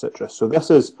 orange, and citrus. So this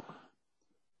is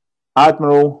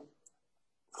Admiral,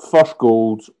 First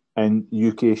Gold, and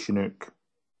UK Chinook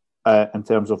in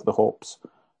terms of the hops,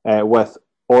 with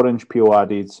orange peel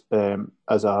added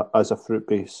as a fruit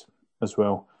base as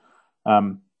well.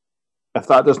 If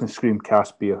that doesn't scream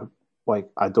cask beer, like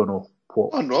I don't know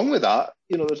what. Nothing wrong with that.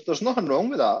 There's nothing wrong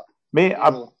with that. Mate,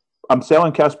 I'm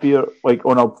selling cask beer like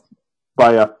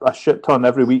by a shit ton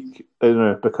every week,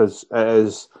 because it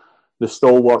is the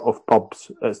stalwart of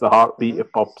pubs. It's the heartbeat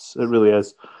of pubs. It really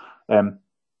is.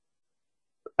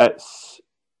 It's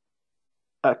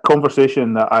a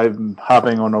conversation that I'm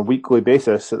having on a weekly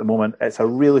basis at the moment. It's a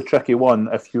really tricky one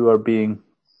if you are being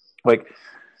like,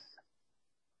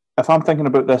 if I'm thinking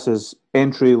about this as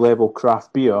entry level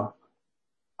craft beer,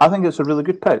 I think it's a really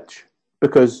good pitch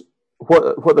because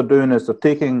what they're doing is they're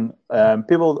taking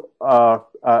people are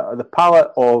the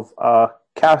palate of a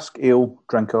cask ale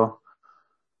drinker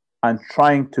and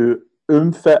trying to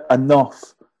oomph it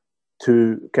enough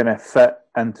to kind of fit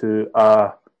into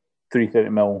a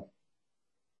 330ml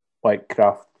like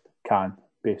craft can,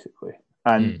 basically.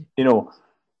 And you know,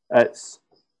 it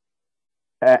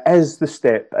is the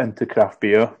step into craft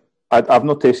beer. I've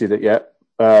not tasted it yet,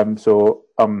 so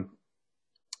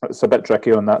it's a bit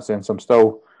tricky on that sense. I'm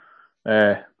still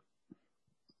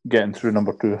getting through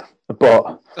number 2,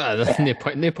 but no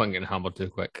point getting hammered too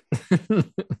quick.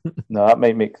 no, that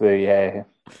might make the.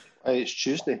 It's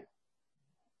Tuesday.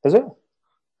 Is it?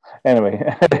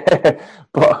 Anyway,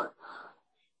 but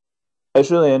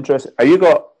it's really interesting. Have you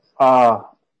got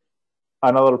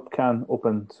another can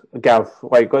opened, Gav?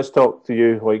 Like, let's talk to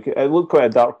you. Like, it looked quite a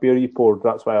dark beer you poured.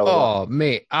 That's why I love it.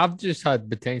 Mate, I've just had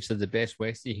potentially the best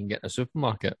West you can get in a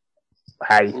supermarket.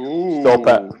 Hey, stop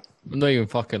it! I'm not even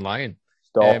fucking lying.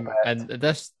 Stop it. And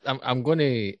this, I'm going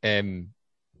to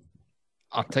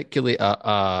articulate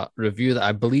a review that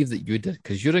I believe that you did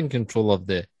because you're in control of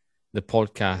the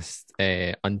podcast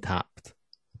Untapped.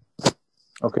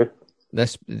 Okay.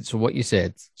 So what you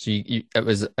said, so it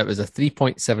was a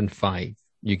 3.75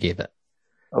 you gave it.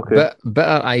 Okay.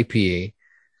 Bitter IPA.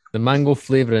 The mango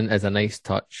flavouring is a nice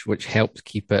touch, which helps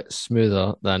keep it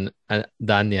smoother than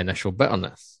the initial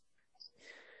bitterness.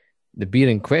 The beer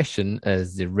in question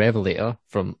is the Revelator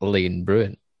from Lane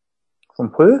Brewing. From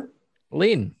who?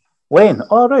 Lane.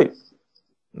 Oh, right.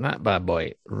 That bad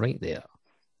boy right there.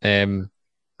 I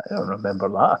don't remember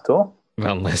that at all.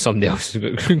 Well, unless somebody else has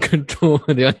got control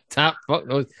of the Untapped, fuck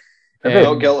knows.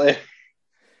 Not guilty.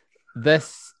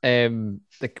 This the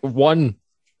one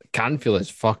can feel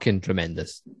is fucking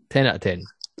tremendous. 10 out of 10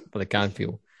 for the can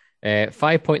feel.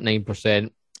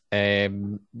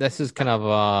 5.9%. This is kind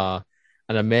of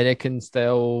an American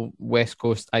style West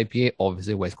Coast IPA,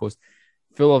 obviously West Coast,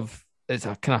 it's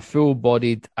a kind of full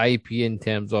bodied IPA in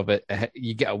terms of it.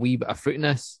 You get a wee bit of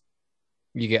fruitiness.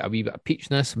 You get a wee bit of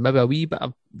peachness, maybe a wee bit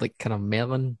of like kind of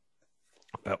melon.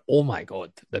 But oh my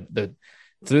god, the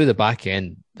through the back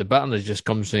end, the bitterness just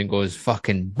comes through and goes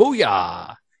fucking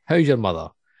booyah. How's your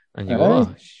mother? And you go,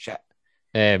 oh shit.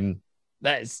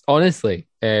 That's honestly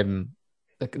the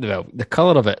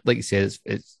color of it, like you said,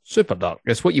 it's super dark.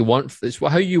 It's what you want. It's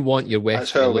how you want your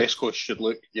West. That's how a West Coast should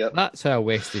look. Yeah, that's how a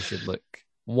Westie should look.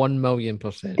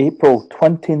 1,000,000%. April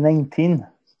 2019.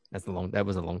 That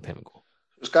was a long time ago.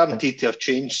 It's guaranteed to have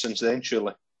changed since then,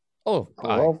 surely. Oh,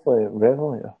 lovely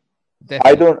Revelator.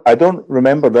 Definitely. I don't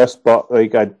remember this, but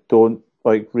like I don't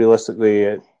like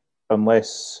realistically,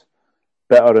 unless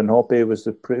bitter and hoppy was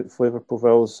the flavour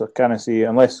profiles. I kind of see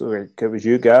unless like, it was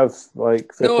you, Gav.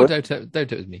 Like no, doubt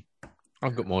it was me.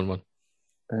 I've got my own one.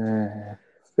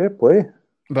 Fair play.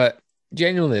 But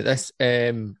genuinely, this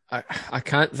I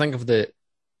can't think of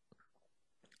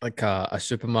a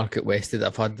supermarket Westie that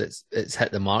I've had it's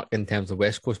hit the mark in terms of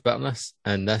West Coast bitterness,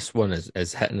 and this one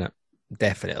is hitting it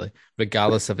definitely,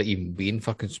 regardless of it even being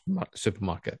fucking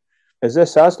supermarket. Is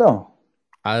this Asda?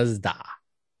 Asda.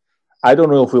 I don't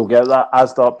know if we'll get that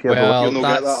Asda up here. Well, you'll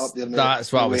get that up there, mate.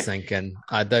 That's what I was thinking.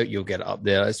 I doubt you'll get it up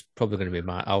there. It's probably going to be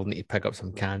I'll need to pick up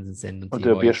some cans and send them to you.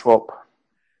 We'll do a beer swap.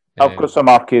 I've got some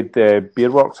arcade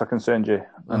Beerworks I can send you.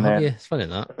 And yeah, it's funny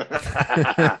that.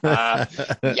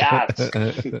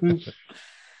 Yes.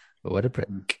 What a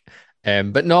prick.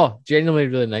 But no, genuinely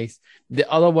really nice. The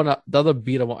other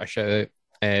beer I want to shout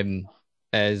out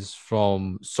is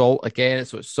from Salt again.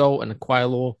 So it's Salt and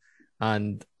Quilo,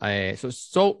 and so it's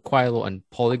Salt, Quilo, and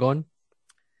Polygon.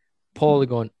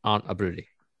 Polygon aren't a brewery.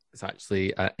 It's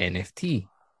actually an NFT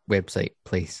website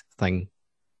place thing.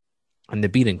 And the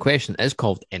beer in question is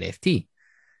called NFT.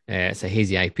 It's a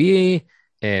hazy IPA,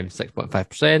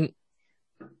 6.5%.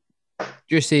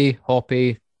 Juicy,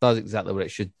 hoppy, does exactly what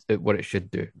it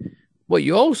should do. What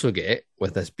you also get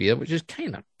with this beer, which is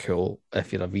kind of cool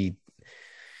if you're a wee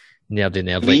nerdy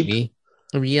nerd like me.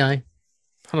 Yeah,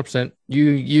 100%.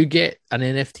 You get an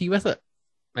NFT with it.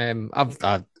 I've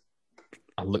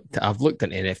looked at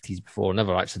NFTs before,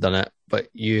 never actually done it. But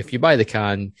if you buy the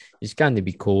can, you scan the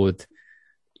B code.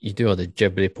 You do all the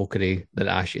gibbery pokery that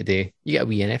I ask you today. You get a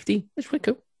wee NFT. It's really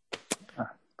cool.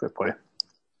 Good play.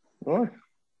 Oh.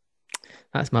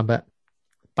 That's my bit.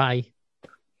 Bye.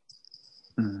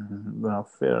 Well,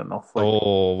 fair enough.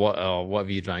 What have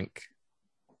you drank?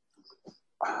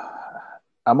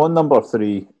 I'm on number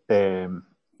 3, the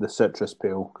citrus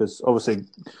pale, because obviously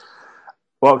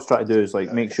what I was trying to do is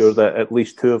like make sure that at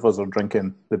least 2 of us are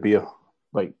drinking the beer,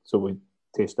 like so we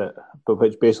taste it, but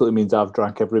which basically means I've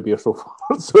drank every beer so far.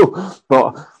 So,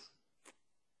 but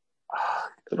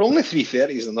they're only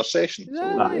 330s in their session,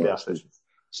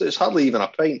 so it's hardly even a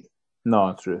pint.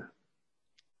 No, true.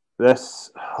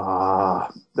 This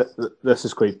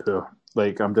is quite poor.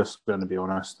 Like, I'm just going to be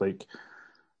honest. Like,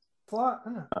 flat,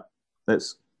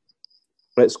 isn't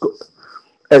it?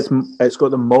 It's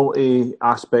got the malty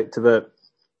aspect of it.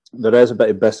 There is a bit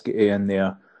of biscuity in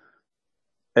there.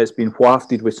 It's been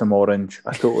wafted with some orange.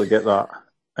 I totally get that.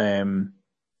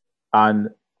 And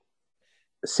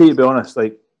see, to be honest,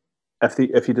 like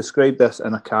if you describe this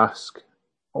in a cask,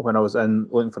 when I was in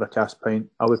looking for a cask pint,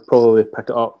 I would probably pick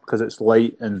it up because it's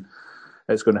light and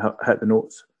it's going to hit the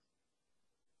notes.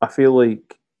 I feel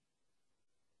like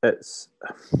it's.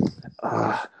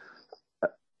 I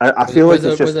feel like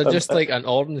it's just. Was there just like an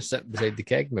orange sitting beside the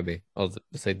keg, maybe, or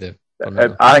beside the?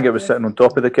 I think it was sitting on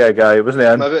top of the keg,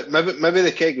 wasn't it? Maybe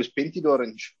the keg was painted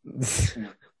orange.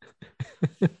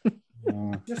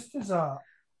 Just as a.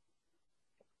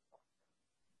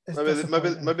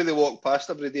 Maybe they walk past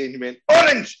every day and you went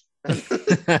orange. It's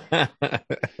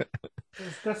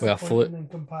disappointing in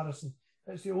comparison.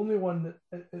 It's the only one that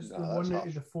it's the one out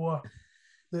of the four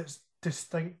that's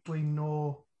distinctly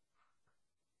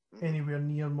anywhere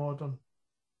near modern.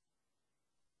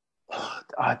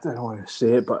 I don't know how to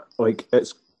say it, but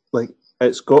it's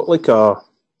got like a.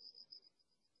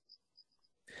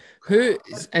 Who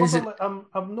is it? I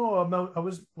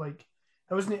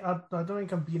don't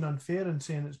think I'm being unfair in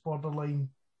saying it's borderline.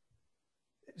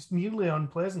 It's nearly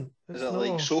unpleasant. Is it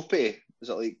like soapy? Is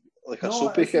it like a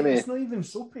soapy kind of? It's not even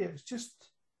soapy. It's just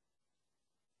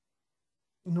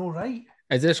right.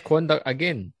 Is this conduct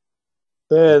again?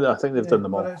 Yeah, I think they've done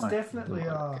them all. But it's definitely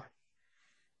a.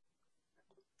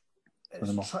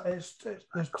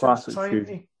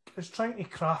 It's trying to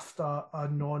craft a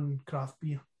non-craft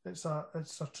beer. It's a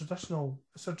traditional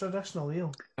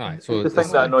ale. Right, so the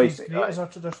thing that annoys me is a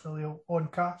traditional ale on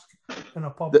cask in a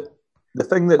pub. The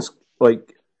thing that's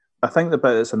like, I think the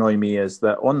bit that's annoying me is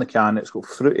that on the can it's got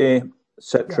fruity,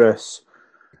 citrus.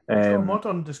 It's got a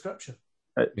modern description.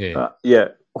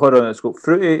 Hold on, it's got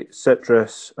fruity,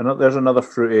 citrus, and there's another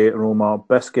fruity aroma,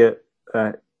 biscuit,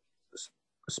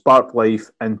 spark life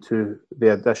into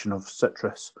the addition of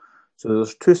citrus. So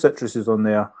there's 2 citruses on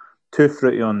there, 2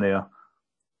 fruity on there,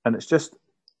 and it's just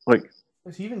like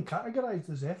it's even categorized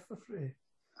as F for fruity.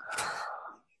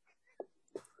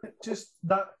 Just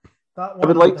that one. I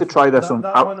would like to try this on.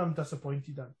 That one I'm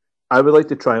disappointed in. I would like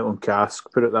to try it on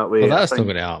cask. Put it that way. Well, that's not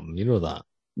going to happen. You know that.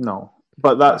 No,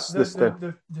 but that's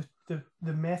the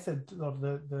method or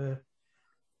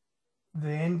the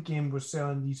end game was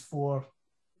selling these 4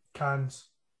 cans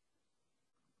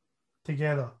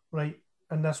together, right?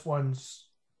 And this one's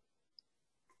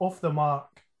off the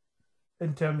mark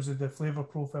in terms of the flavour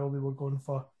profile they were going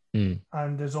for,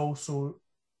 and is also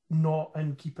not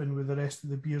in keeping with the rest of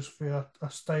the beers for a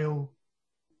style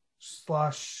 /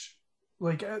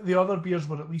 like the other beers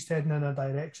were at least heading in a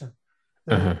direction.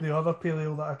 The other pale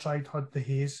ale that I tried had the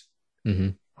haze,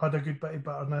 had a good bit of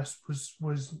bitterness,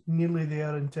 was nearly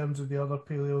there in terms of the other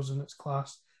pale ales in its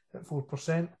class at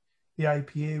 4%. The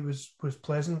IPA was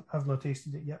pleasant. I've not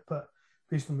tasted it yet, but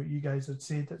based on what you guys had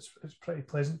said, it's pretty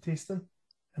pleasant tasting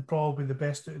and probably the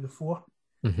best out of the 4,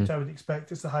 which I would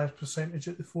expect is the highest percentage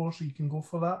at the 4, so you can go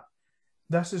for that.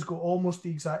 This has got almost the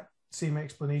exact same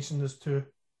explanation as 2.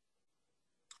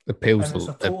 The pales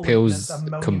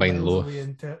combine low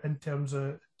in terms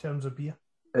of beer.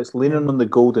 It's leaning on the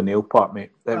golden ale part,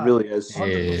 mate. It really is.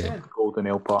 100%. The golden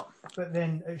ale part. But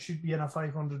then it should be in a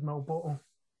 500ml bottle.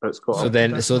 It's got so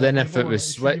then if it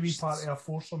was switched, it should be part of a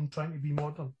foursome trying to be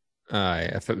modern.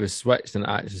 Aye, if it was switched and it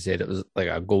actually said it was like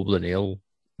a golden ale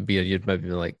beer, you'd maybe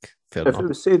be like, fair enough. If it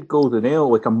was said golden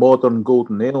ale, like a modern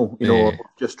golden ale, or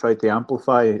just tried to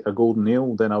amplify a golden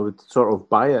ale, then I would sort of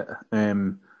buy it.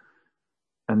 And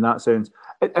that sounds.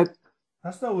 I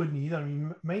still wouldn't either. I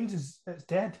mean, mine's it's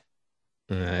dead.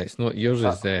 It's not yours.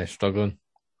 Is struggling.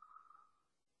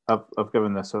 I've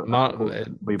given this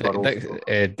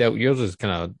a Del, yours is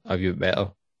kind of a bit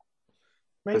better.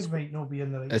 Mine's might not be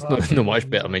in the right. It's not much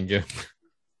better, mind you.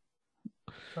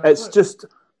 It's just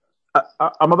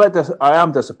I'm I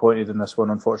am disappointed in this one,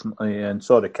 unfortunately, and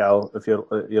sorry, Cal, if you're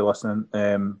listening.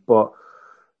 But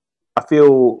I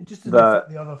feel just that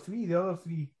the other three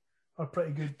are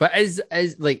pretty good. But is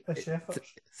like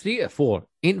 3 out of 4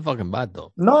 ain't fucking bad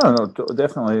though. No,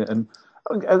 definitely. And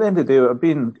at the end of the day, I've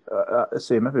been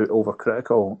say maybe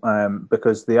overcritical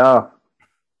because they are.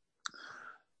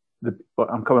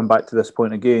 I'm coming back to this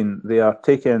point again. They are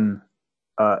taking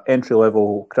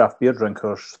entry-level craft beer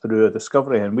drinkers through a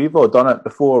discovery. And we've all done it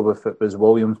before, if it was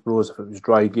Williams Bros, if it was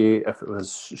Drygate, if it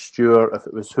was Stewart, if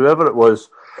it was whoever it was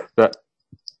that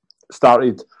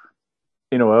started,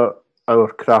 our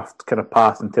craft kind of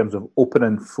path in terms of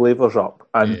opening flavours up.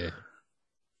 And,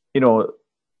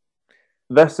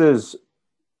 this is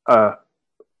an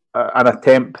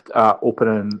attempt at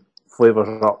opening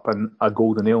flavours up in a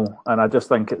golden ale. And I just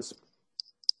think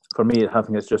for me, I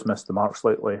think it's just missed the mark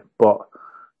slightly. But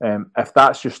if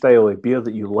that's your style of beer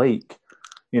that you like,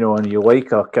 and you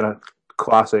like a kind of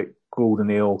classic golden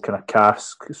ale, kind of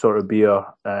cask sort of beer,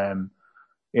 then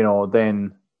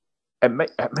it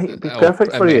might be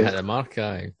perfect for you. It might hit the mark,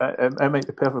 aye. It might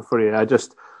be perfect for you. I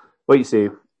just, like you say,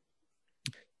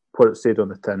 what it said on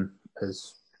the tin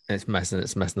is... It's missing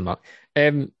the mark.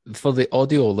 For the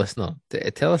audio listener,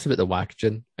 tell us about the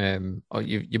Wackagen.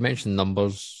 You mentioned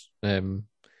numbers.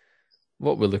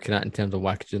 What we're looking at in terms of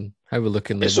Wackagen, how we're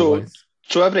looking label-wise.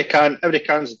 So every can's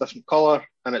a different colour,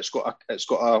 and it's got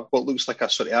a what looks like a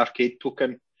sort of arcade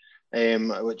token,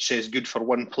 which says "good for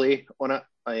one play" on it,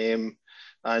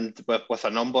 and with a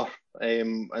number,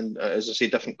 and as I say,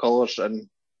 different colours, and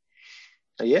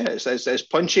it's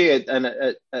punchy, and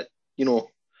it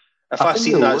if I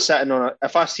seen that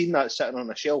sitting on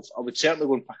a shelf, I would certainly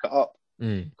go and pick it up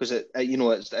because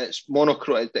it's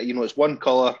monochrome, it's one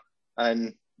colour,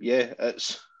 and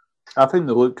it's. I think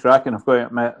they look cracking. I've got to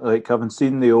admit, like, having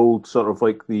seen the old sort of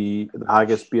like the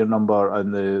haggis beer number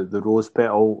and the rose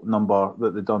petal number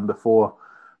that they'd done before,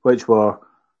 which were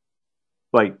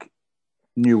like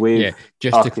new wave. Yeah,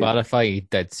 just arcade. To clarify, he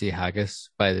did say haggis,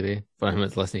 by the way. For anyone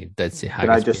that's listening, he did say haggis. Can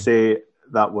I just say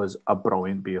that was a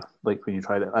brilliant beer? Like, when you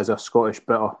tried it as a Scottish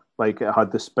bitter, like, it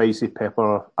had the spicy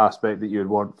pepper aspect that you'd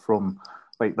want from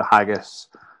like the haggis,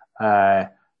 and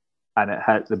it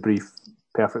hit the brief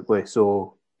perfectly.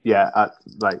 So yeah,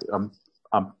 I'm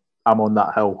on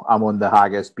that hill. I'm on the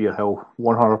haggis beer hill,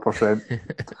 100%.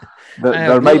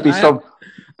 There might be some.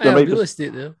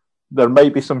 There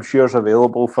might be some shares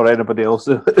available for anybody else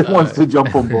who wants to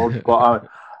jump on board, but I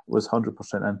was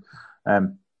 100%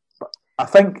 in. But I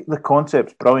think the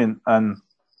concept's brilliant, and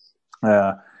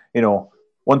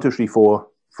 1, 2, 3, 4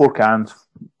 cans,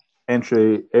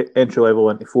 entry level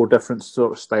into 4 different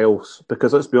sort of styles.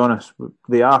 Because let's be honest,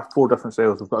 they are 4 different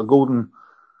styles. We've got a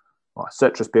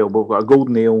citrus pale, but we've got a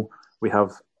golden ale. We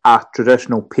have a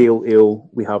traditional pale ale.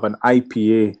 We have an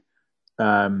IPA,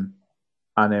 and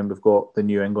then we've got the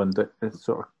New England that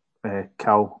sort of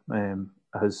Cal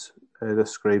has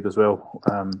described as well.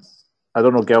 I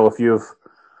don't know, Gil, if you've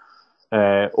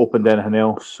opened anything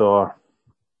else or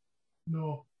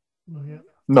no, not yet.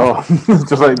 No,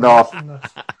 just like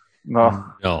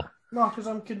no, because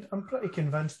I'm pretty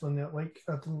convinced on it. Like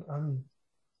I'm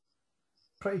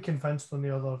pretty convinced on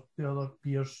the other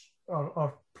beers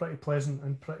are pretty pleasant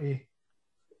and pretty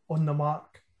on the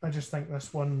mark. I just think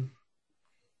this one's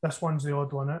the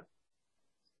odd one.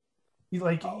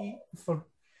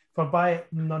 For by it,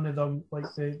 none of them,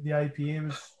 like the IPA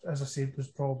was, as I said, was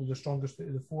probably the strongest out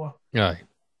of the 4. Aye.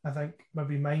 I think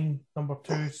maybe mine, number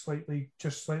 2,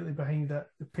 just slightly behind it.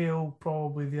 The pale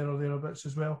probably there or thereabouts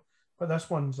as well. But this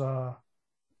one's a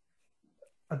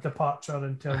departure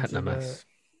in terms of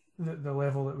the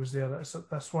level that was there.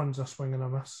 This one's a swing and a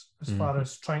miss as far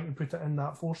as trying to put it in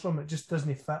that foursome. It just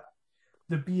doesn't fit.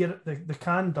 The beer, the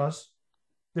can does.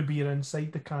 The beer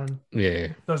inside the can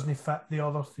doesn't fit the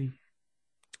other 3.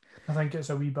 I think it's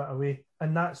a wee bit away,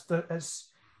 and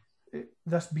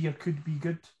this beer could be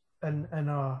good in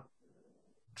a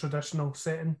traditional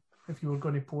setting if you were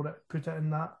going to put it in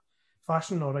that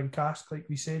fashion or in cask, like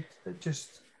we said. It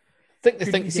just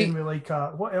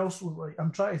what else would, like,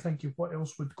 I'm trying to think of what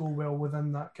else would go well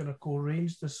within that kind of core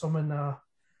range. There's some in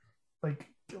like.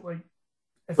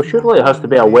 Well, surely it has to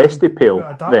be a Westy pale,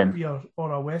 a dark then. Beer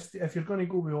or a Westy. If you're going to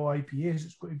go with all IPAs,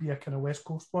 it's going to be a kind of West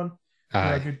Coast one.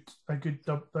 A good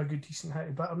decent hit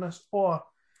of bitterness, or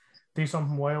do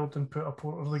something wild and put a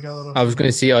porter together. I was going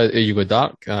to say, you go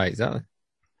dark. Aye, exactly.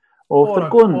 Or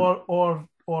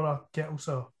a kettle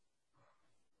sour.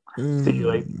 See,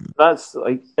 like, that's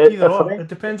like it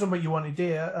depends on what you want to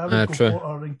do. I would go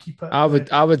porter and keep it. I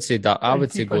would say that. I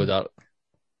would say go dark.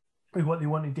 With what they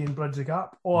want to do in Bridge the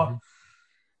Gap, or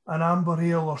an amber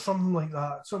ale or something like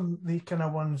that. Some of the kind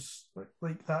of ones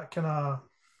like that kind of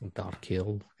dark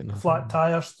ale, flat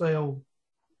tire style.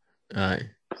 Aye.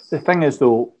 The thing is,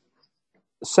 though,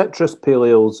 citrus pale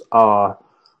ales are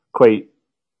quite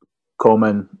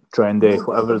common, trendy,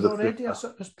 whatever. There's already a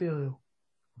citrus pale ale.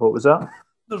 What was that?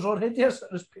 There's already a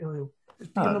citrus pale ale. It's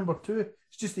beer number 2.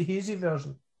 It's just the hazy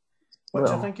version. Which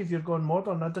I think if you're going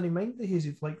modern, I don't mind the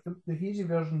hazy. Like the hazy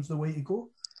version's the way to go.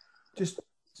 Just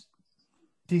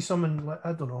do something like,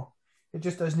 I don't know, it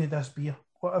just isn't this beer.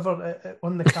 Whatever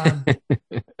on the can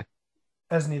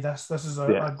isn't this. This is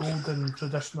a golden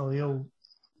traditional ale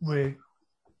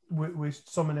with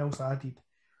someone else added.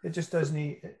 It just doesn't.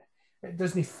 It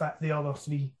doesn't fit the other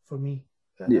three for me.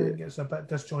 I think it's a bit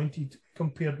disjointed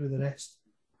compared with the rest.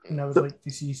 And I would like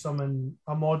to see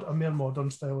a more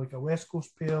modern style, like a West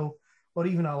Coast Pale or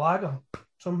even a lager,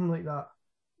 something like that.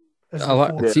 A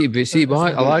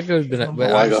lager would be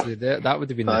actually that would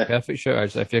have been the perfect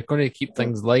shout. If you're going to keep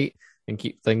things light and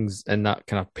keep things in that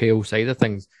kind of pale side of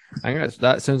things, I think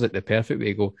that sounds like the perfect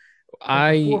way to go.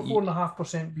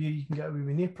 4.5% beer you can get away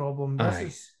with no problem.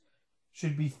 This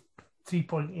should be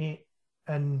 3.8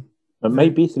 and it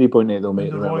might be 3.8 though,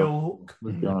 mate. The Royal Oak,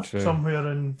 somewhere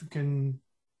in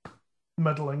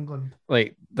Middle England.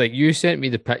 Like you sent me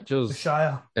the pictures, the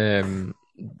Shire,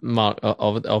 Mark,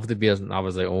 of the beers, and I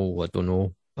was like, oh, I don't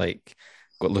know. Like,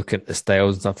 got looking at the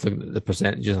styles and stuff, looking at the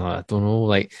percentages, and I don't know.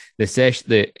 Like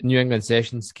the New England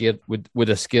Session would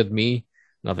have scared me.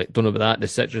 And I don't know about that. The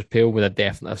Citrus Pale would have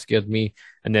definitely scared me.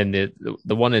 And then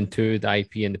the 1 and 2, the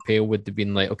IP and the Pale would have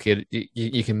been like, okay,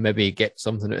 you can maybe get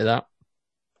something out of that.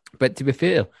 But to be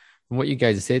fair, from what you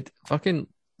guys have said, fucking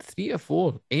 3 or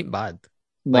 4 ain't bad.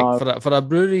 No. Like for a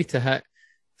brewery to hit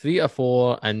 3 or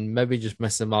 4 and maybe just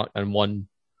miss the mark on one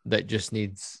that just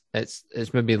needs it's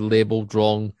maybe labelled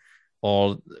wrong,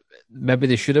 or maybe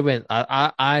they should have went.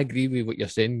 I agree with what you're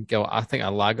saying, Gil. I think a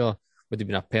lager would have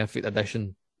been a perfect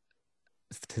addition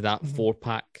to that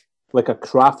 4-pack. Like a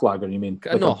craft lager, you mean?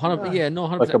 Like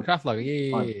 100% craft lager.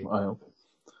 Yeah.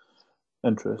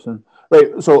 Interesting.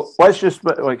 Right, so let's just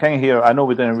like kind of here. I know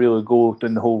we didn't really go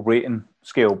down the whole rating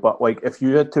scale, but like if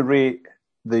you had to rate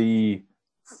the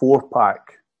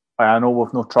 4-pack, I know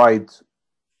we've not tried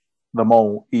them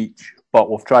all each, but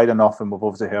we've tried enough, and we've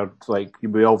obviously heard like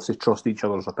we obviously trust each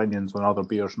other's opinions on other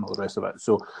beers and all the rest of it.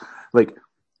 So, like,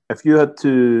 if you had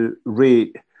to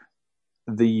rate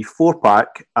the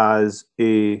 4-pack as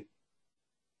a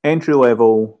entry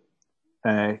level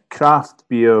craft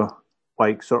beer,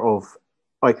 like sort of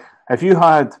like if you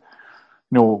had,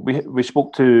 we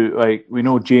spoke to, like, we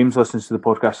know James listens to the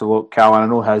podcast a lot, Cal, and I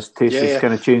know his taste has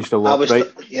kind of changed a lot,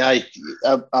 right?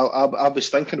 I was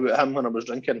thinking about him when I was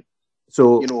drinking.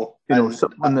 So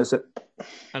something that's it,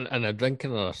 and a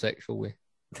drinking or a sexual way.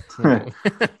 I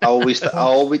always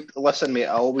listen, mate.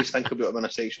 I always think about him in a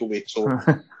sexual way. So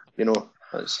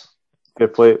that's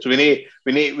good play. So we need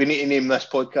to name this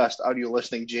podcast "Are You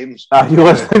Listening, James?" Are you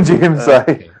listening, James?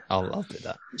 Okay. I'll do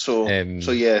that. So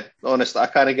yeah, honestly, I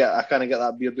kind of get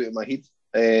that beard out of my head.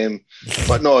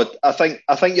 But no, I think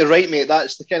you're right, mate.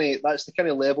 That's the kind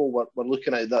of level we're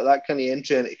looking at. That kind of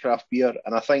entry into craft beer,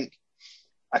 and I think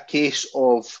a case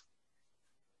of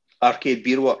Arcade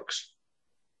Beerworks,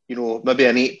 maybe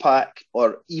an 8-pack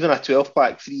or even a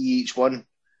 12-pack, 3 each one,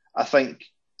 I think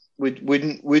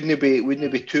wouldn't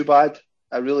it be too bad?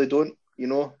 I really don't,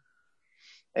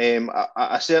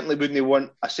 I certainly wouldn't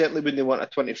want a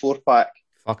 24-pack.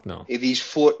 Fuck no. Of these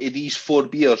four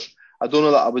beers. I don't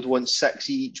know that I would want 6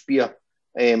 each beer.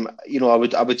 I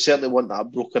would certainly want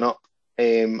that broken up.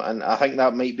 And I think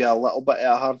that might be a little bit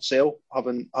of a hard sell,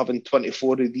 having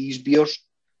 24 of these beers.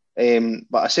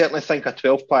 But I certainly think a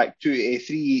 12-pack, 3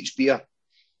 each beer.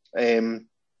 True.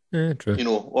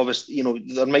 Obviously,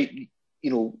 there might,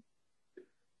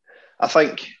 I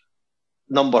think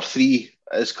number 3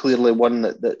 is clearly one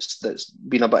that's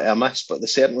been a bit of a miss, but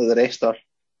certainly the rest are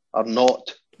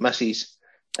not misses.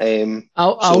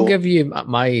 I'll give you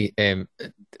my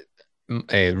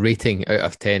rating out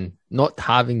of 10, not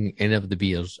having any of the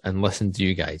beers and listening to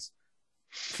you guys,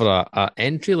 for a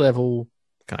entry level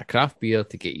kind of craft beer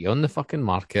to get you on the fucking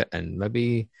market and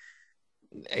maybe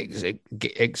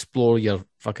explore your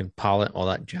fucking palate, all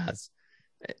that jazz.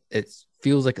 It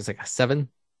feels like it's like a 7,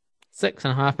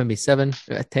 6.5, maybe 7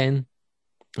 out of 10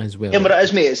 as well. Yeah, but it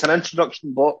is, mate. It's an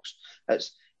introduction box.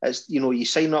 It's you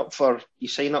sign up for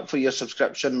your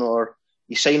subscription, or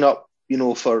you sign up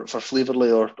for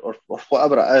Flavourly or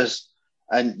whatever it is,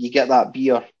 and you get that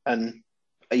beer, and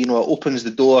it opens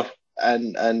the door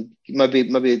and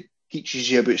maybe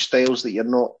teaches you about styles that you're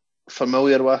not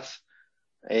familiar with.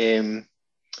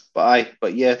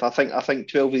 But yeah, I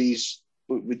think 12 of these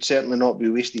would certainly not be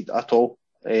wasted at all.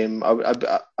 If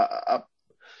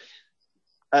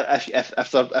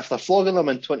they're flogging them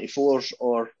in 24s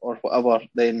or whatever,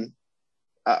 then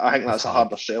I think that's a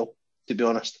harder sell, to be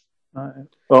honest.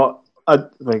 Well, I'd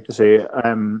like to say,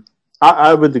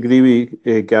 I would agree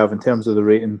with Gav in terms of the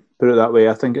rating. Put it that way.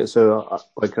 I think it's a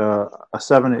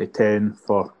 7 out of 10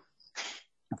 for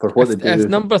what they do. If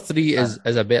number 3 is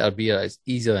a better beer, it's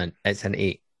easier than it's an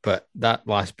 8. but that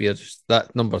last beer,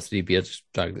 that number 3 beer, just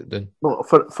dragged it down. Well,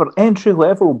 for entry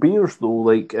level beers though,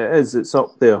 like it's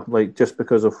up there, like just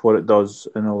because of what it does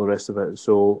and all the rest of it.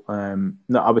 So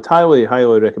no, I would highly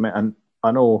recommend. And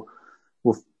I know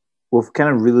we've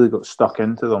kind of really got stuck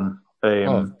into them.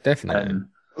 Definitely. And,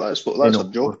 that's a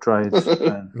joke. We've tried,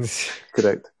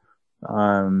 correct,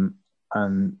 and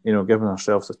giving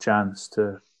ourselves a chance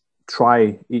to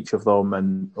try each of them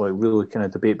and like really kind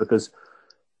of debate, because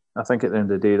I think at the end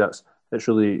of the day it's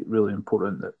really, really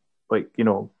important that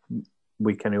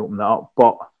we kind of open that up.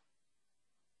 But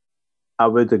I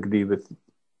would agree with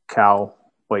Cal.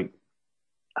 Like,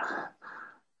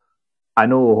 I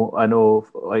know.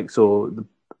 Like, so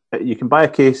you can buy a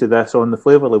case of this on the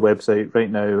Flavourly website right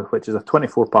now, which is a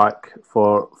 24-pack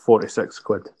for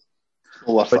 £46,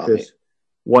 Worth which that, is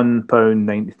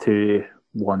 £1.92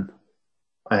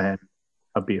 a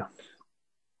beer.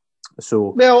 So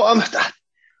well,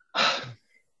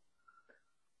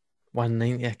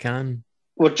 £1.90 a can.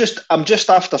 I'm just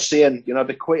after saying, I'd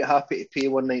be quite happy to pay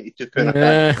 £1.92 a can,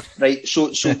 right? So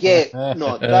yeah,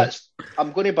 no,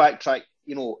 I'm going to backtrack.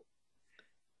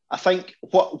 I think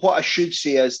what I should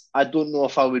say is I don't know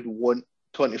if I would want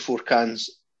 24 cans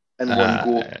in one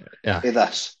go of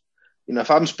this.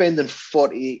 If I'm spending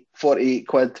 48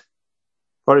 quid,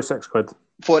 46 quid.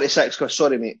 46 quid.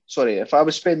 Sorry, mate. Sorry. If I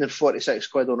was spending 46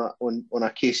 quid on a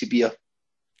case of beer,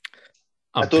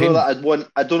 I don't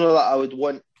know that I would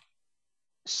want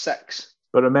 6.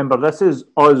 But remember, this is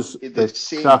us,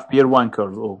 the craft beer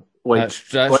wankers, though. Like,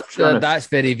 that's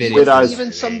very, very. Whereas,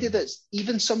 even somebody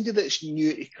that's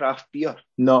new to craft beer.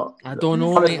 No, I don't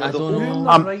know, mate. I don't know.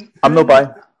 I'm not buying.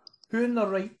 Who in the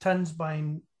right tins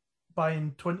buying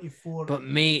 24? But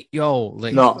mate,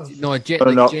 generally,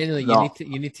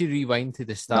 you need to rewind to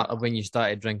the start of when you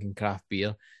started drinking craft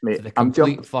beer. Mate, to the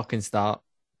complete fucking start.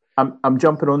 I'm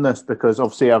jumping on this because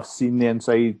obviously I've seen the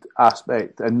inside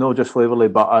aspect, and not just Flavourly,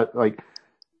 but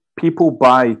people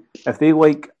buy if they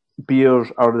like beers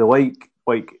or they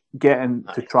like getting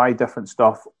to try different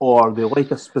stuff, or they like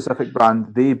a specific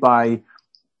brand, they buy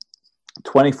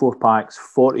 24 packs,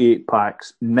 48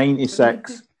 packs,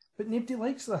 96. But nobody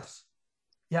likes this.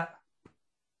 Yeah.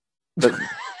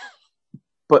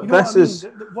 But this is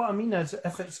what I mean is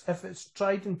if it's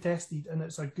tried and tested and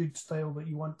it's a good style that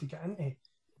you want to get into,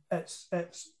 it's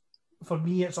for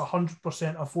me it's 100%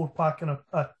 a 4-pack and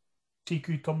a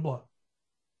TQ tumbler.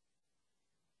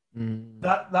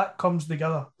 That comes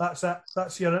together. That's it.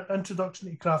 That's your introduction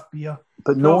to craft beer.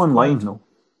 But no online, no.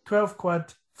 12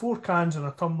 quid, 4 cans and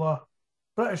a tumbler,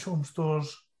 British home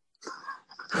stores.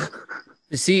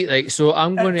 See, so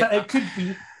I'm going to... It could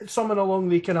be something along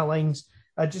the kind of lines.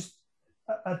 I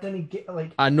didn't get,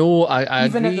 I know, I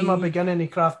even agree. at my beginning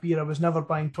of craft beer, I was never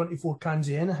buying 24 cans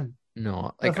of anything.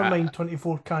 No. Never mind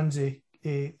 24 cans of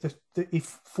the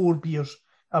 4 beers.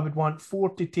 I would want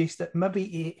 4 to taste it,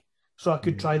 maybe 8, so I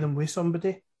could try them with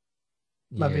somebody.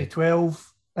 Maybe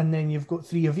 12, and then you've got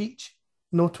 3 of each.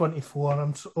 No 24.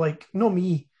 I'm no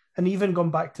me. And even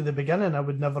gone back to the beginning, I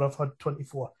would never have had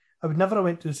 24. I would never have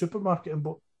went to the supermarket and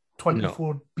bought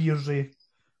 24 beers of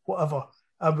whatever.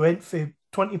 I went for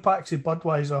 20 packs of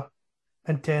Budweiser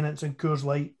and Tennent's and Coors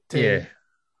Light to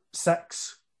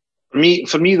 6. For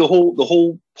me, the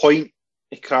whole point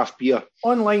of craft beer.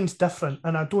 Online's different,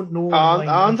 and I don't know.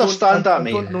 I understand that,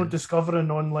 mate. I don't know discovering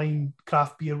online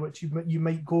craft beer, which you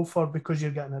might go for because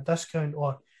you're getting a discount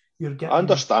or you're getting. I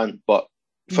understand, but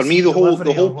for me, the whole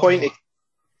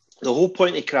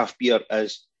point of craft beer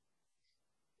is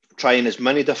trying as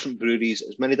many different breweries,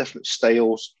 as many different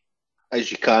styles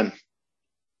as you can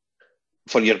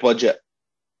for your budget.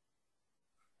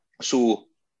 So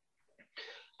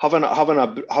having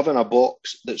a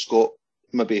box that's got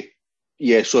maybe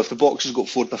so if the box has got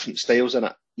 4 different styles in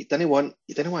it, you didn't want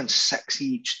 6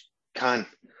 each can.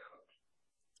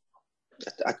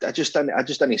 I just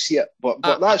didn't see it, but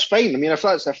that's fine. I mean, if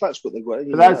that's what they've got,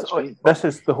 that's fine. This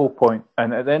is the whole point,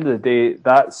 and at the end of the day,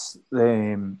 that's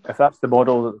if that's the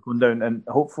model that's going down, and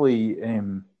hopefully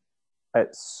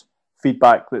it's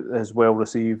feedback that is well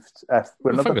received. If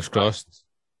we're not fingers crossed,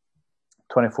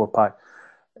 24-pack,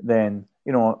 then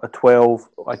a 12.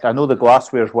 Like I know the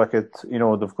glassware's wicked. They've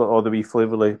got all the wee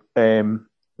Flavourly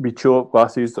wee show-up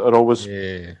glasses that are always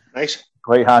nice,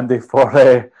 quite handy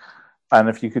for. And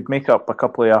if you could make up a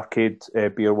couple of arcade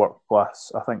Beerworks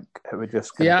glass, I think it would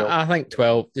just help. I think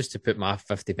 12, just to put my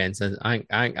 50 pence in. I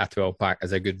think a 12-pack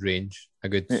is a good range, a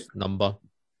good number.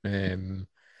 And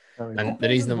the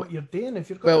reason what you're doing, if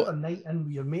you're going to a night in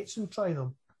with your mates and try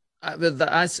them.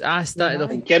 I started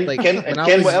off. Ken,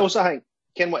 what else I think?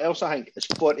 Ken, what else I think is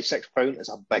 £46 is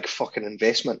a big fucking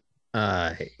investment.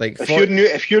 Like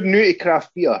if you're new to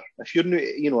craft beer, if you're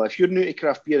new to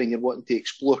craft beer and you're wanting to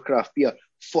explore craft beer,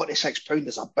 £46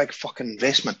 is a big fucking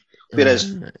investment.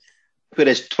 Whereas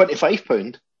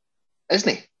 £25,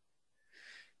 isn't it?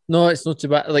 No, it's not too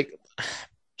bad. Like,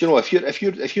 Do you know, if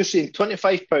you're saying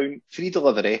 £25 free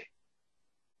delivery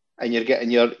and you're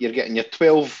getting your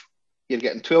 12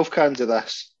 cans of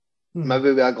this, maybe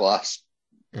with a glass.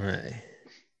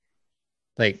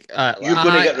 Like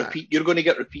you're going to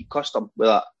get repeat custom with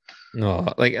that.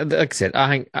 No, like I said, I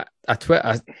think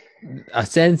a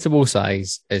sensible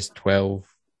size is 12.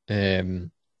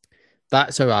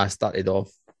 That's how I started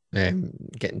off,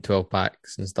 getting 12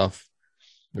 packs and stuff,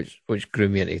 which grew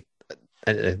me into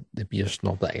the beer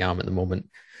snob that I am at the moment.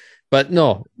 But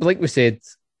no, like we said,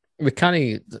 we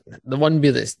can't. The one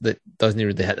beer that doesn't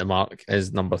really hit the mark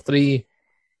is number 3.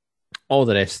 All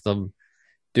the rest of them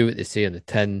do what they say on the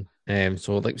tin.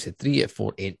 So like we said, 3 out of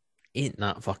 4 ain't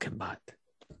that fucking bad.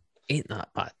 Ain't that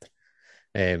bad.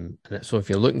 And so if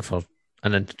you're looking for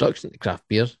an introduction to craft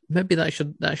beer, maybe that's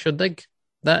your dig.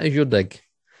 That is your dig.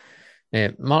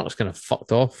 Mark's kind of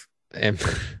fucked off.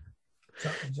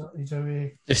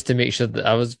 Just to make sure that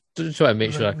I was just trying to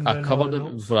make sure I covered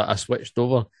it before I switched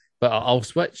over. But I'll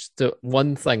switch to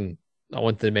one thing I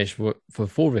wanted to mention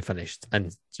before we finished,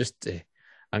 and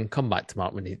and come back to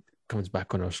Mark when he comes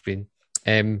back on our screen.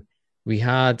 We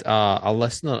had a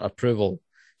listener approval.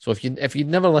 So if you'd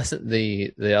never listened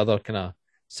to the other kind of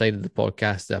side of the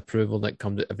podcast, the approval that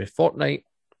comes out every fortnight,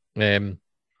 we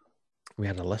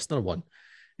had a listener one.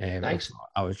 Nice.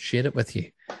 I would share it with you.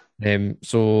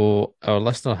 So our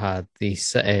listener had the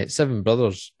Seven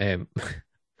Brothers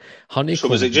honeycomb. So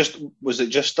was it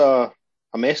just a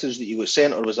message that you got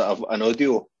sent, or was it an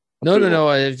audio? No.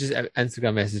 It was just an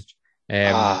Instagram message.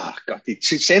 God,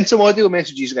 send some audio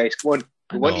messages, guys. Come on.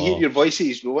 We want to hear your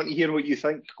voices. We want to hear what you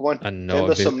think. Come on. Send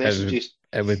us some messages.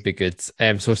 It would be good.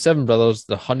 So Seven Brothers,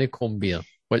 the honeycomb beer,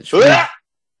 which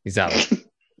exactly.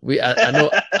 I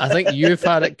know. I think you've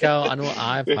had it, Cal. I know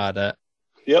I've had it.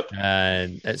 Yep.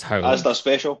 And it's how as the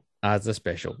special.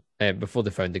 Before they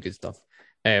found the good stuff.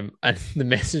 And the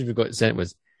message we got sent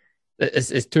was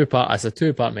it's two-part. It's a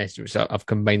two-part message, which I've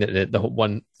combined it the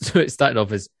one. So it started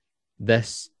off as,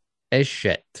 "This is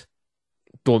shit.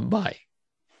 Don't buy."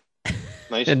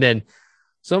 Nice. And then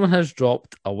someone has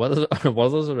dropped a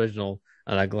Werther's Original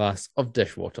and a glass of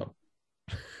dishwater.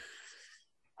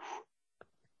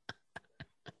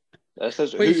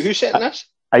 Who sent this?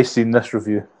 I seen this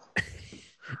review.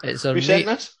 Who sent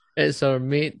this? It's our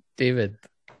mate David.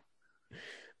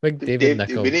 Big David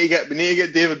Nicol. We need to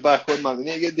get David back on, man. We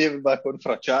need to get David back on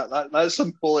for a chat. That's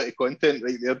some quality content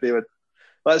right there, David.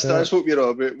 That's what we're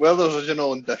all about. Werther's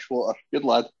Original and dishwater. Good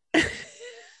lad.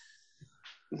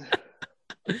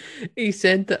 He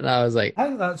sent it, and I was like, I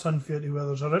think that's unfair to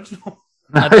Werther's Original.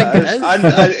 I think it is. And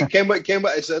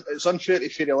it's unfair to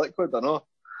Fairy Liquid, I know.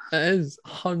 It is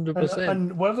 100%.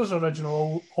 And Werther's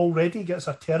Original already gets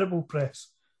a terrible press.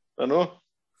 I know.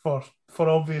 For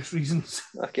obvious reasons.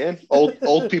 Again,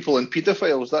 old people and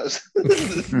paedophiles. That's.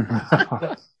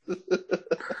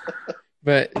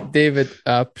 But David,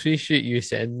 I appreciate you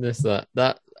sending this.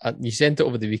 That you sent it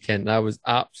over the weekend. And I was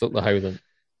absolutely howling.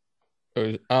 It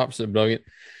was absolutely brilliant.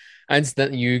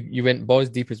 Instantly, you went balls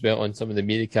deep as well on some of the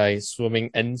Mirikai swimming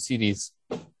in series,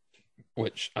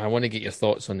 which I want to get your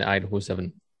thoughts on the Idaho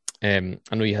 7. I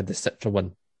know you had the Citra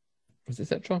one. Was it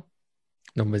Citra?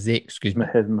 No, Mosaic, excuse me.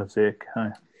 Mosaic,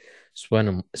 hi.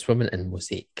 Swimming in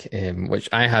Mosaic, which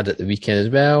I had at the weekend as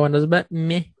well, and it was a bit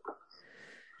meh.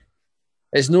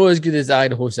 It's not as good as the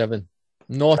Idaho 7.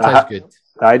 Not as good.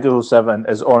 The Idaho 7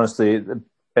 is honestly,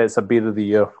 it's a beer of the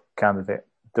year candidate.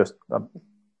 Just,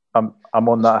 I'm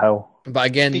on that hill. But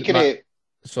again, speaking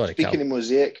of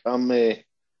Mosaic, I've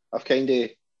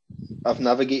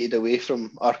navigated away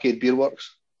from Arcade Beerworks,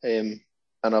 and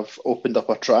I've opened up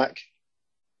a track.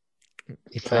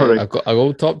 A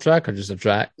gold top track or just a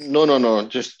track? No,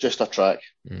 just a track.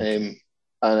 And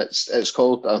it's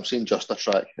called, I'm saying just a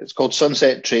track. It's called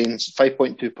Sunset Trains,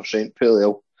 5.2% pale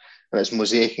ale, and it's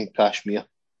Mosaic and Cashmere.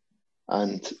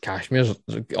 And Cashmere's,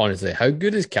 honestly, how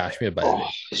good is Cashmere, by the way?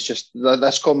 It's just,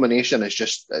 this combination is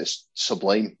it's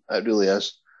sublime. It really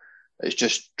is. It's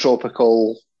just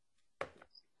tropical,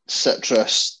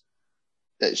 citrus,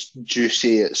 it's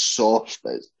juicy, it's soft,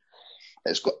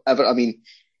 it's got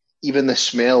even the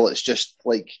smell, it's just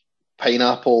like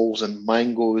pineapples and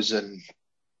mangoes and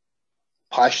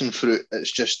passion fruit.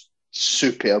 It's just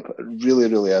superb. It really,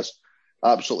 really is.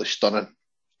 Absolutely stunning.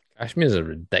 Cashmere's a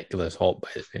ridiculous hop, by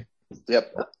the way.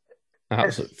 Yep.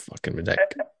 Absolutely fucking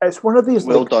ridiculous. It's one of these...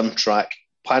 Well done track.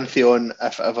 Pantheon,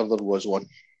 if ever there was one.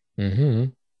 Mm-hmm.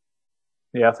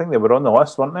 Yeah, I think they were on the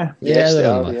list, weren't they? Yes, they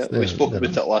they're are. on the Yeah. list. We spoke They're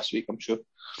about it last week, I'm sure.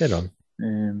 They're on.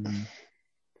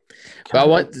 But I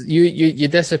want you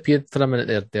disappeared for a minute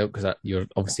there, Dale, because you're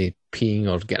obviously peeing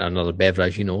or getting another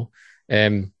beverage, you know.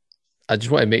 I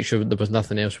just want to make sure there was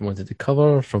nothing else we wanted to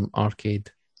cover from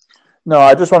Arcade. No,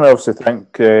 I just want to obviously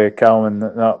thank Calvin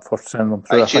that for sending them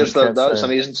through. Cheers, that's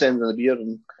amazing sending the beer,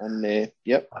 and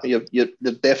yep, you're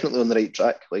definitely on the right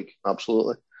track. Like,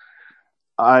 absolutely.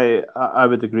 I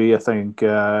would agree. I think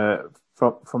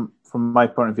from my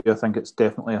point of view, I think it's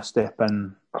definitely a step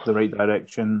in the right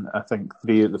direction. I think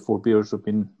 3 of the 4 beers have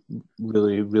been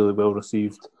really, really well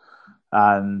received,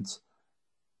 and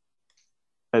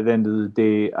at the end of the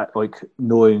day, like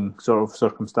knowing sort of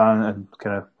circumstance and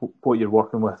kind of what you're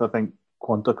working with, I think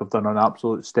Quantic have done an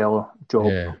absolute stellar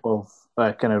job of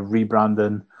kind of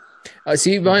rebranding.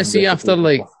 See after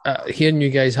like hearing you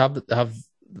guys have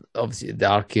obviously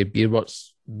the Arcade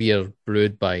Beerworks beer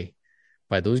brewed by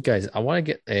those guys, I want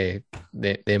to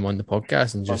get them on the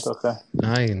podcast and just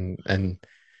and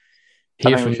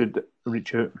hear from. We should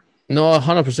reach out. No,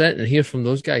 100%, and hear from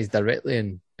those guys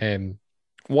directly, and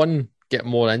one, get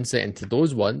more insight into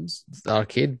those ones, the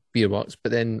Arcade Beerworks,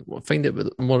 but then find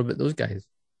out more about those guys.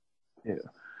 Yeah,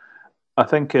 I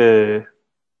think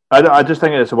I just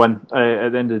think it's a win.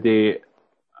 At the end of the day,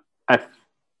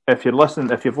 if you've listened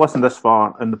this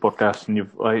far in the podcast and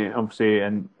you've obviously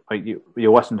and like you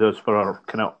listen to us for our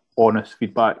kind of honest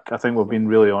feedback, I think we've been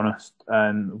really honest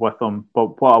and with them.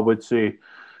 But what I would say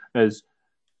is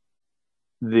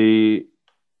they're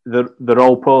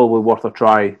all probably worth a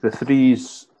try. The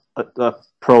 3s are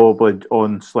probably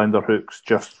on slender hooks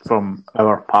just from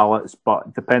our palates,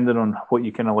 but depending on what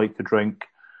you kind of like to drink,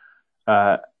 they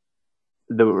are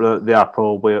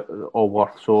probably all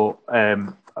worth. So,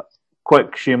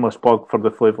 quick shameless plug for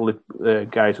the Flavorly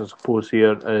guys, I suppose,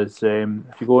 here is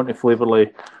if you go into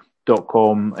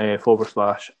flavorly.com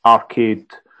 /arcade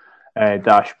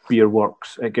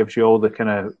 -beerworks, it gives you all the kind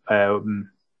of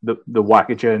the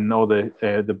packaging, all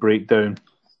the breakdown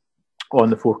on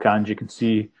the 4 cans. You can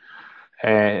see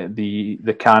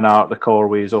the can art, the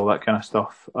colorways, all that kind of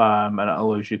stuff, and it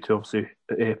allows you to obviously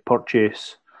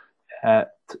purchase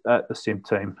at the same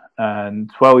time. And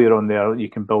while you're on there, you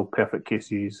can build perfect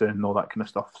cases and all that kind of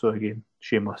stuff. So again,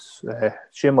 shameless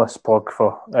plug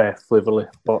for Flavorly,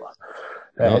 but.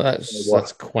 No,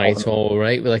 that's quite all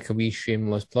right. With like a wee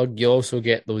shameless plug, you also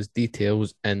get those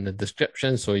details in the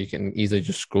description, so you can easily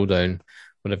just scroll down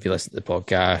whenever you listen to the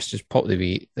podcast. Just hit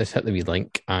the wee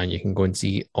link, and you can go and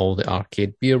see all the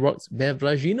Arcade Beerworks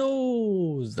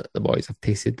beveraginos that the boys have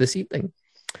tasted this evening.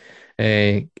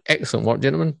 Excellent work,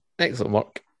 gentlemen. Excellent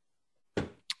work.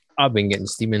 I've been getting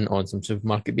steaming on some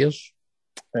supermarket beers,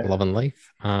 loving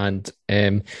life, and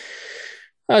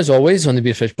as always, on the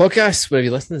Beer Fridge Podcast, wherever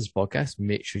you listen to this podcast,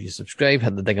 make sure you subscribe,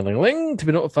 hit the ding-a-ling-ling to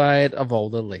be notified of all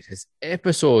the latest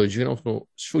episodes. You can also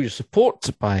show your support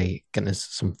by getting us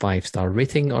some 5-star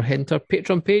rating or head to our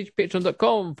Patreon page,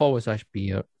 patreon.com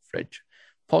 /Beer Fridge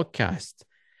Podcast.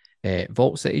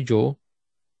 Vault City Joe,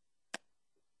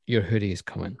 your hoodie is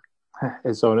coming.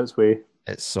 It's on its way.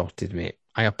 It's sorted, mate.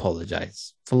 I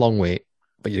apologise. It's a long wait,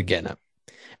 but you're getting it.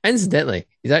 Incidentally,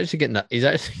 he's actually getting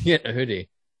a hoodie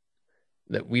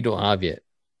that we don't have yet.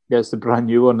 Yeah, it's the brand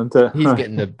new one, isn't it? He's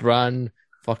getting the brand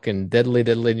fucking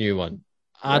diddly new one.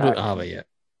 I don't have it yet.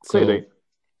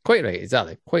 Quite right,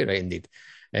 exactly. Quite right indeed.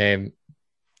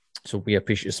 So we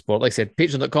appreciate your support. Like I said,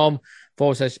 patreon.com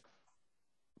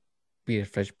 /Beer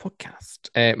Fridge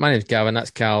Podcast. My name's Gavin,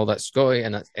 that's Cal, that's Scotty,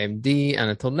 and that's MD. And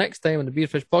until next time on the Beer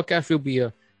Fridge Podcast, real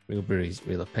beer, real breweries,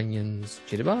 real opinions.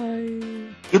 Cheerio,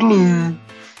 bye. Toodaloo.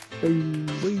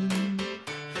 Bye.